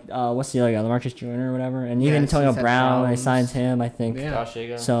 They like, what's the other guy, LaMarcus Jr. or whatever? And even Antonio Brown, they signed him, I think. Yeah.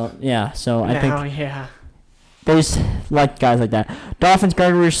 So I think Yeah. they just like guys like that. Dolphins,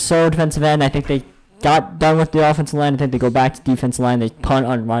 Gregory Rousseau, defensive end. I think they got done with the offensive line. I think they go back to defensive line. They punt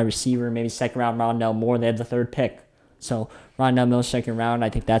on wide receiver, maybe second round, Rondell Moore. They have the third pick. So Rondell Moore, second round. I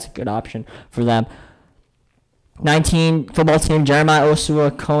think that's a good option for them. 19, football team, Jeremiah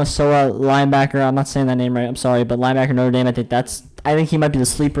Owusu-Koramoah, linebacker. I'm not saying that name right. I'm sorry, but linebacker, Notre Dame. I think he might be the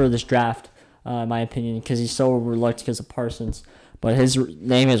sleeper of this draft, in my opinion, because he's so overlooked because of Parsons. But his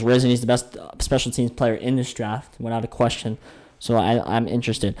name has risen. He's the best special teams player in this draft, without a question. So I'm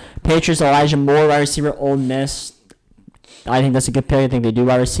interested. Patriots, Elijah Moore, wide receiver, Ole Miss. I think that's a good pick. I think they do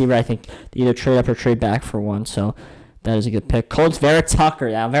wide receiver. I think they either trade up or trade back for one. So that is a good pick. Colts, Vera Tucker.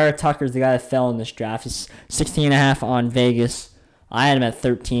 Now, Vera Tucker is the guy that fell in this draft. He's 16.5 on Vegas. I had him at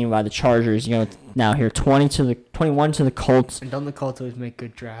 13 by the Chargers. Now here 21 to the Colts. And don't the Colts always make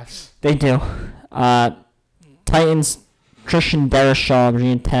good drafts? They do. Titans, Christian Darrisaw,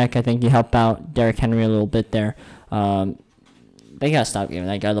 Virginia Tech. I think you help out Derrick Henry a little bit there. They got to stop giving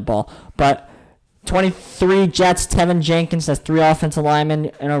that guy the ball. But 23, Jets, Tevin Jenkins. That's 3 offensive linemen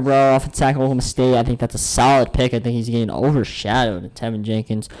in a row. Offensive tackle, Oklahoma State. I think that's a solid pick. I think he's getting overshadowed, Tevin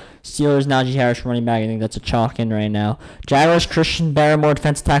Jenkins. Steelers, Najee Harris, running back. I think that's a chalk in right now. Jaguars, Christian Barrymore,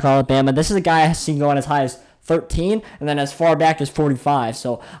 defensive tackle, Alabama. This is a guy I see going as high as 13 and then as far back as 45.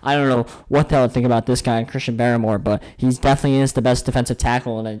 So I don't know what the hell to think about this guy, Christian Barrymore, but he's definitely is the best defensive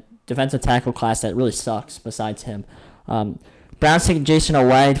tackle in a defensive tackle class that really sucks besides him. Browns taking Jason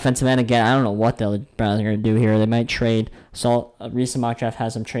Away, defensive end again. I don't know what the Browns are going to do here. They might trade. So a recent mock draft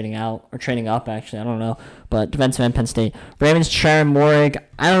has them trading out or trading up, actually. I don't know. But defensive end, Penn State. Ravens, Sharon Morig.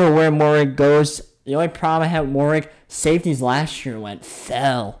 I don't know where Morig goes. The only problem I have with Morig, safeties last year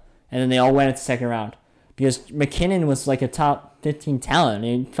fell. And then they all went at the second round. Because McKinnon was like a top 15 talent.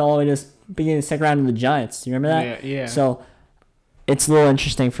 And he fell away just beginning of the second round of the Giants. Do you remember that? Yeah. So it's a little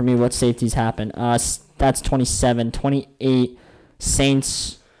interesting for me what safeties happen. That's 27. 28,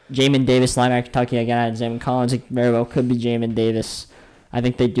 Saints, Jamin Davis, linebacker, Kentucky. Again, I had Zayvon Collins. It very well could be Jamin Davis. I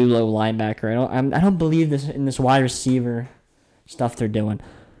think they do low linebacker. I don't believe this in this wide receiver stuff they're doing.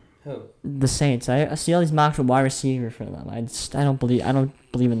 Who? The Saints. I see all these mocks with wide receiver for them. I don't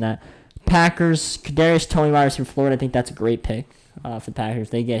believe in that. Packers, Kadarius Toney, wide receiver, Florida. I think that's a great pick for the Packers.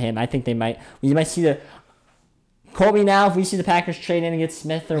 They get him. I think they might. You might see the. Quote me now. If we see the Packers trade in and get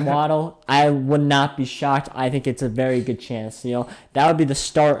Smith or Waddle, I would not be shocked. I think it's a very good chance. That would be the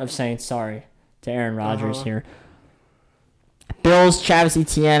start of saying sorry to Aaron Rodgers here. Bills, Travis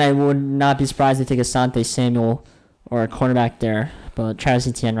Etienne. I would not be surprised if they take Asante Samuel or a cornerback there. But Travis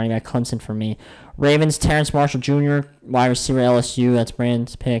Etienne, running back, Clemson for me. Ravens, Terrence Marshall Jr., wide receiver, LSU. That's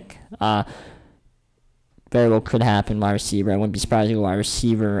Brandon's pick. Very well could happen, wide receiver. I wouldn't be surprised if they go wide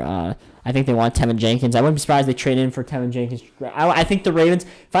receiver. I think they want Tevin Jenkins. I wouldn't be surprised if they trade in for Tevin Jenkins. I think the Ravens,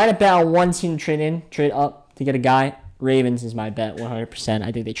 if I had to bet on one team to trade up to get a guy, Ravens is my bet 100%.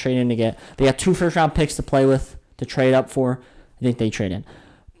 I think they trade in to get. They got 2 first-round picks to play with to trade up for. I think they trade in.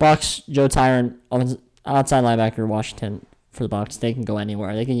 Bucks, Joe Tyron, outside linebacker, Washington for the Bucks. They can go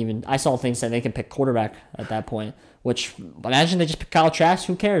anywhere. They can even. I saw things that they can pick quarterback at that point. Which imagine they just pick Kyle Trask.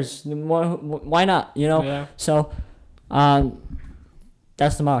 Who cares? Why not? Yeah. So,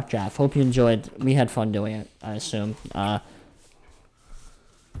 that's the mock draft. Hope you enjoyed. We had fun doing it, I assume. I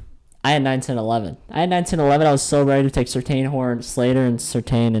had 9, 10, 11. I was so ready to take Surtain, Horn, Slater, and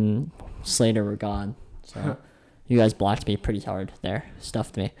Surtain and Slater were gone. So you guys blocked me pretty hard there.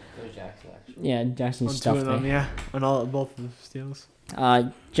 Stuffed me. It was Jackson, actually. Yeah, Jackson On stuffed 2 of them, me. yeah. On both of the steals.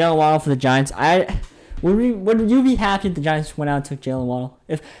 Jalen Waddle for the Giants. Would you be happy if the Giants went out and took Jalen Waddle?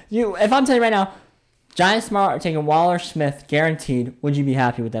 If I'm telling you right now, Giants tomorrow are taking Waller Smith guaranteed. Would you be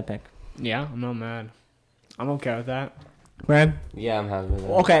happy with that pick? Yeah, I'm not mad. I'm okay with that. Graham? Yeah, I'm happy with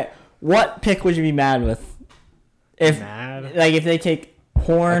that. Okay, what pick would you be mad with? If they take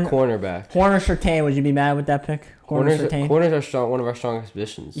Horn, A cornerback. Horn or Surtain, would you be mad with that pick? Corners are one of our strongest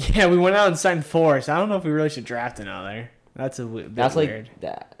positions. Yeah, we went out and signed Forrest. I don't know if we really should draft another. That's a bit weird.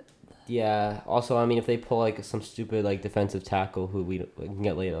 That. Yeah. Also, I mean, if they pull like some stupid like defensive tackle who we can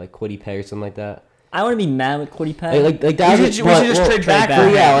get later, like Kwity Paye or something like that. I wouldn't be mad with Kwity Paye. Like that. We should just trade back.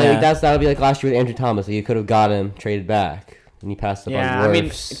 That would be like last year with Andrew Thomas. Like, you could have got him traded back, and he passed up on Wirfs. I mean,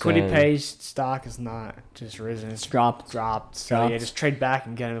 Kwity Paye's stock is not just risen; it's dropped. So yeah, just trade back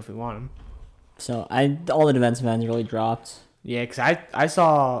and get him if we want him. So all the defensive ends really dropped. Yeah, because I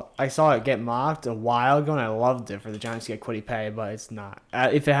saw it get mocked a while ago, and I loved it for the Giants to get Kwity Paye, but it's not.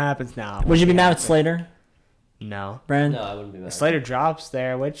 If it happens now, Would you be mad with Slater, No. Brandon? No, I wouldn't be mad. If Slater drops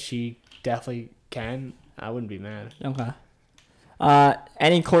there, which he definitely can. I wouldn't be mad. Okay.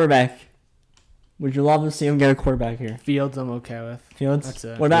 Any quarterback? Would you love to see him get a quarterback here? Fields, I'm okay with. Fields. That's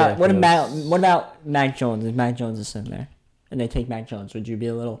it. What about Fields. what about Mac Jones? If Mac Jones is in there, and they take Mac Jones, would you be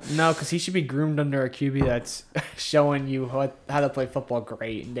a little? No, because he should be groomed under a QB that's showing you how to play football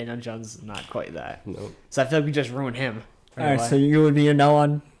great, and Daniel Jones is not quite that. No. So I feel like we just ruined him. All right, so you would be a no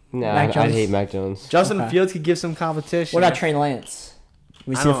on. No, Mac I Jones? hate Mac Jones. Justin Okay. Fields could give some competition. What about Trey Lance?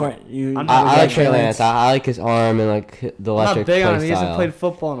 We I see don't- you. I'm I not like Trey Lance. I like his arm and like the I'm electric not big on him. play He hasn't style. played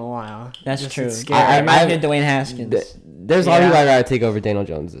football in a while. That's Just true. it's scary. I might I- get Dwayne Haskins. There's a lot of Yeah. people I'd rather take over Daniel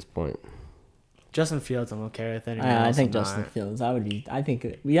Jones at this point. Justin Fields, I'm okay with. Anyone I else, think I'm Justin not. Fields. I think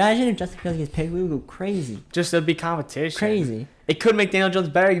we imagine if Justin Fields gets picked, we would go crazy. Just there'd be competition. Crazy. It could make Daniel Jones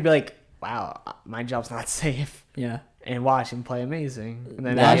better. You'd be like, wow, my job's not safe. Yeah. And watch him play amazing. And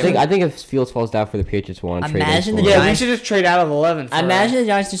then Yeah, Imagine- I think if Fields falls down for the Patriots, we'll want to trade him Imagine for the him. yeah, we Giants- should just trade out of 11. For Imagine the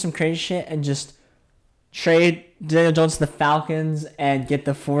Giants do some crazy shit and just trade Daniel Jones to the Falcons and get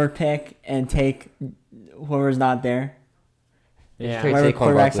the 4 pick and take whoever's not there. Yeah. Trade Whoever Saquon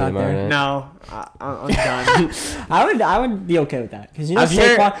quarterback's Barkley out tomorrow there. night. No, I'm done. I would be okay with that because I've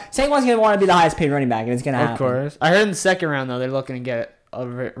heard- Saquon's gonna want to be the highest paid running back and it's gonna happen. Of course. I heard in the second round, though, they're looking to get a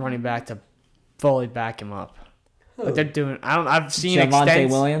running back to fully back him up. Like they're doing. I've seen Javonte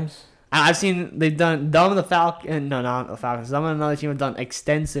Williams. I've seen they've done them and the Falcons. No, not the Falcons. Them and another team have done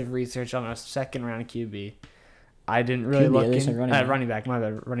extensive research on a second round QB. I didn't really QB, look at least in a running back. running back. My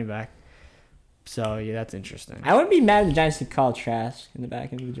bad, running back. So yeah, that's interesting. I wouldn't be mad if the Giants took Kyle Trask in the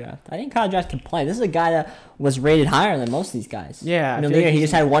back end of the draft. I think Kyle Trask can play. This is a guy that was rated higher than most of these guys. Yeah, I I mean, feel like he he's-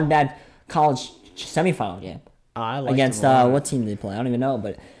 just had one bad college semifinal game I liked against him a lot. what team did he play? I don't even know,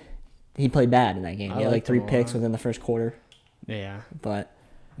 but he played bad in that game. I He had like liked 3 him a picks lot. within the first quarter, Yeah, but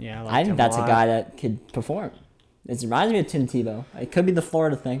yeah. I think that's a guy that could perform. It reminds me of Tim Tebow. It could be the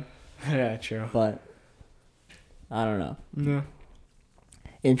Florida thing, Yeah, true. but I don't know. Yeah.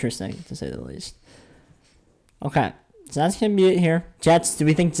 Interesting to say the least. Okay, So that's gonna be it here. Jets. Do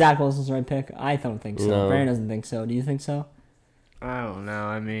we think Zach Wilson's the right pick? I don't think so. No. Brandon doesn't think so. Do you think so? I don't know.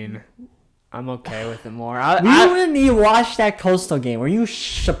 I mean, I'm okay with it more. When you watched that Coastal game, were you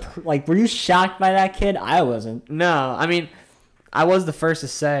were you shocked by that kid? I wasn't. No, I mean, I was the first to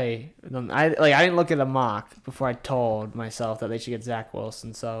say I didn't look at a mock before I told myself that they should get Zach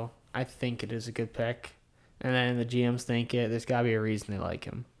Wilson. So I think it is a good pick, and then the GMs think it. There's gotta be a reason they like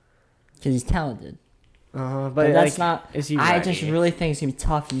him. Because he's talented. But that's like, not. Is he I ready? just really think it's gonna be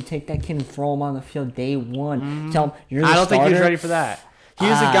tough. You take that kid and throw him on the field day one. Tell him you're the I don't think he was starter. ready for that. He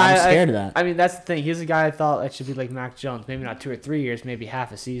was a guy. I'm scared of that. I mean, that's the thing. He's a guy I thought that should be like Mac Jones. Maybe not 2 or 3 years, maybe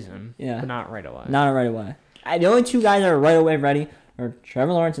half a season. Yeah. But not right away. Not right away. The only two guys that are right away ready are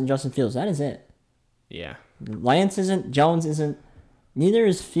Trevor Lawrence and Justin Fields. That is it. Yeah. Lance isn't. Jones isn't. Neither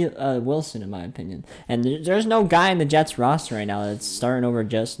is Wilson, in my opinion. And there's no guy in the Jets roster right now that's starting over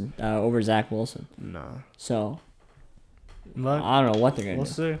Zach Wilson. No. So But I don't know what they're gonna we'll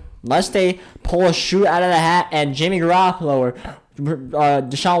do. see. Unless they pull a shoe out of the hat and Jimmy Garoppolo or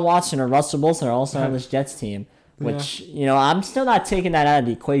Deshaun Watson or Russell Wilson are also on this Jets team, which I'm still not taking that out of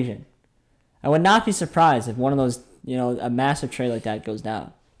the equation. I would not be surprised if one of those a massive trade like that goes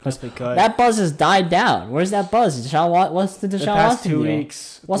down. Yes, they could. That buzz has died down. Where's that buzz? What's the Deshaun the past Watson 2 deal?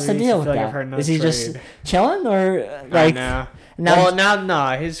 weeks. What's 3 the weeks, deal I with feel like that? I've heard no Is he just trade. chilling or I know. now?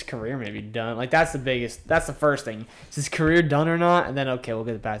 Well, his career may be done. Like, that's the first thing. Is his career done or not? And then, okay, we'll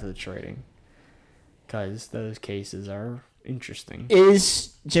get back to the trading. Because those cases are interesting.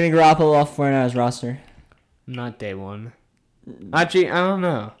 Is Jimmy Garoppolo off 49ers roster? Not day one. Actually, I don't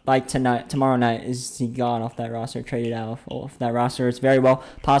know. Like tomorrow night, is he gone off that roster, traded out off that roster? It's very well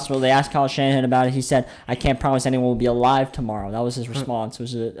possible. They asked Kyle Shanahan about it. He said, "I can't promise anyone will be alive tomorrow." That was his response. It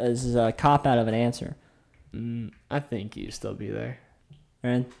was a cop out of an answer. I think he'd still be there.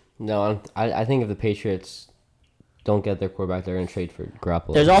 Right? No, I think if the Patriots don't get their quarterback, they're going to trade for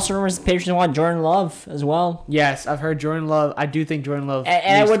Garoppolo. There's also rumors the Patriots want Jordan Love as well. Yes, I've heard Jordan Love. I do think Jordan Love.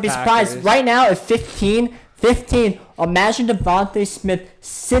 And I leaves would be the surprised Packers. right now at 15. Imagine Devontae Smith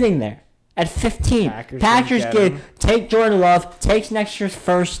sitting there at 15. Packers don't get get him. take Jordan Love, takes next year's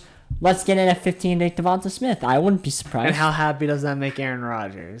first. Let's get in at 15 to take Devonta Smith. I wouldn't be surprised. And how happy does that make Aaron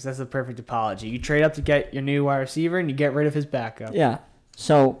Rodgers? That's the perfect apology. You trade up to get your new wide receiver, and you get rid of his backup. Yeah.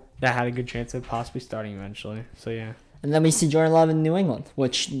 So, That had a good chance of possibly starting eventually. So, yeah. and then we see Jordan Love in New England,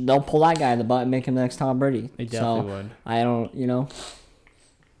 which they'll pull that guy in the butt and make him the next Tom Brady. They definitely so, would. I don't,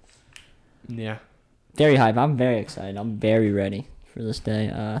 Yeah. very hype. I'm very excited. I'm very ready for this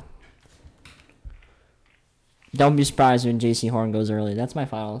day. Don't be surprised when J.C. Horn goes early. That's my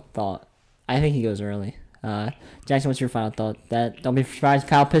final thought. I think he goes early. Jackson, what's your final thought? Don't be surprised if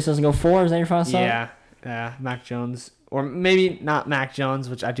Kyle Pitts doesn't go 4. Is that your final thought? Yeah. Mac Jones. Or maybe not Mac Jones,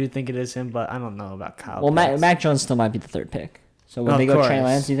 which I do think it is him, but I don't know about Kyle Well, Pitts. Mac Jones still might be the third pick. So when Of they go Trey course.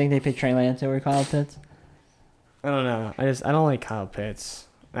 Lance, do you think they pick Trey Lance over Kyle Pitts? I don't know. I don't like Kyle Pitts.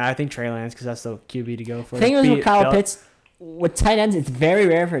 I think Trey Lance because that's the QB to go for. The thing is Be with it Kyle Bill- Pitts, with tight ends, it's very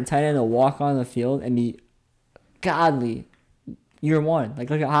rare for a tight end to walk on the field and be godly year one. Like,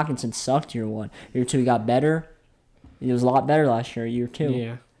 look at Hawkinson sucked year one. Year two, he got better. He was a lot better last year. Year two.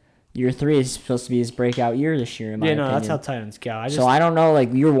 Yeah. Year three is supposed to be his breakout year this year, in my opinion. That's how tight ends go. So I don't know,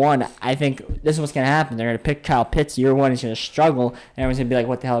 like, year one, I think this is what's going to happen. They're going to pick Kyle Pitts. Year one, he's going to struggle. And everyone's going to be like,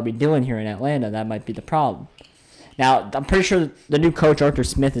 what the hell are we doing here in Atlanta? That might be the problem. Now, I'm pretty sure the new coach, Arthur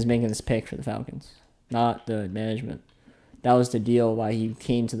Smith, is making this pick for the Falcons, not the management. That was the deal why he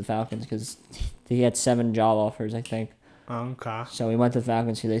came to the Falcons, because he had 7 job offers, I think. Okay. So he went to the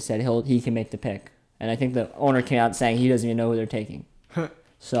Falcons, who they said he can make the pick. And I think the owner came out saying he doesn't even know who they're taking.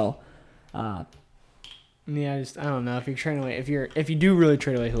 So... Yeah, I don't know. If you're trading away, if you do really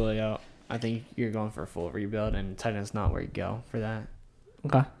trade away Julio, I think you're going for a full rebuild, and tight end's not where you go for that.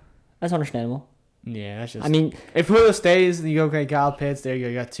 Okay. That's understandable. Yeah, that's just. I mean, if Julio stays, and you go get Kyle Pitts, there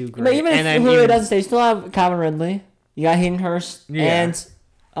you got 2 great. but even and if then Julio doesn't stay, you still have Calvin Ridley. You got Hayden Hurst. Yeah. And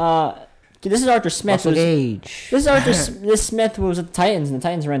this is Arthur Smith. Russell Gage. This is this Smith was with the Titans, and the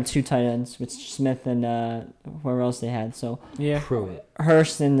Titans ran 2 tight ends with Smith and whoever else they had. So Yeah. Pruitt.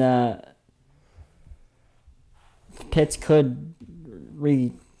 Hurst and Pitts could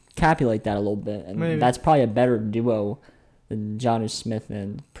recapitulate that a little bit, and Maybe. that's probably a better duo than Jonnu Smith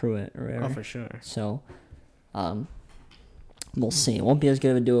and Pruitt or whatever. Oh, for sure. So, we'll see. It won't be as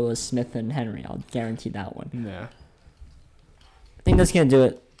good of a duo as Smith and Henry. I'll guarantee that one. Yeah. I think that's gonna do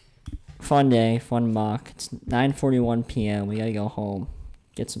it. Fun day, fun mock. It's 9:41 p.m. We gotta go home,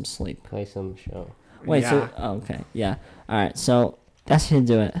 get some sleep. Play some show. Wait, Yeah. okay, yeah. All right, so that's gonna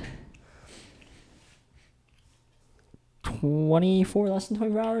do it. less than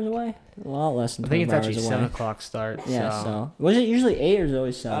 24 hours away. A lot less than I 24 think it's hours actually away. 7:00 start. Yeah. So was it usually 8 or is it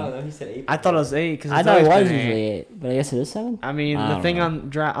always 7? He said 8. I thought it was 8 because I thought it was usually 8, but I guess it is 7. I mean, I the don't thing know.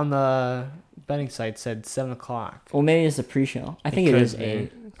 on the betting site said 7:00. Well, maybe it's the pre-show. I think it could is be.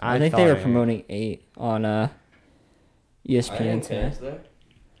 8. I I think they thought were 8. promoting 8 on ESPN today.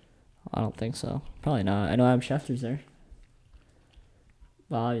 I don't think so. Probably not. I know Adam Schefter's there.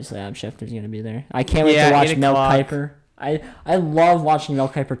 Well, obviously Adam Schefter's gonna be there. I can't wait Yeah, to watch 8 Mel o'clock. Kiper. I love watching Mel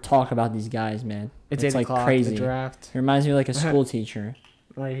Kiper talk about these guys, man. It's It's 8 like o'clock. crazy. The draft. It reminds me of like a school teacher.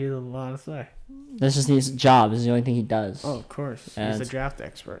 Like he's a lot to say. This is his job. This is the only thing he does. Oh, of course. He's And- the draft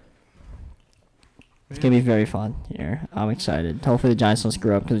expert. It's gonna be very fun here. I'm excited. Hopefully the Giants don't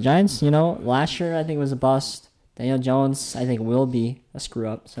screw up because the Giants, last year I think was a bust. Daniel Jones I think will be a screw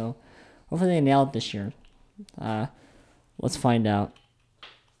up. So hopefully they nail it this year. Let's find out.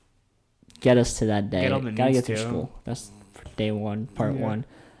 Get us to that day. Gettleman Gotta needs get through to. school. That's for day 1, part Yeah. 1.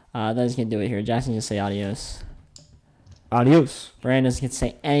 That is gonna do it here. Jackson's gonna say adios. Adios. Brandon's gonna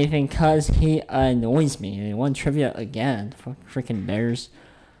say anything because he annoys me. And he won trivia again. Freaking Bears.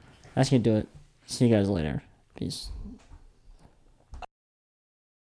 That's gonna do it. See you guys later. Peace.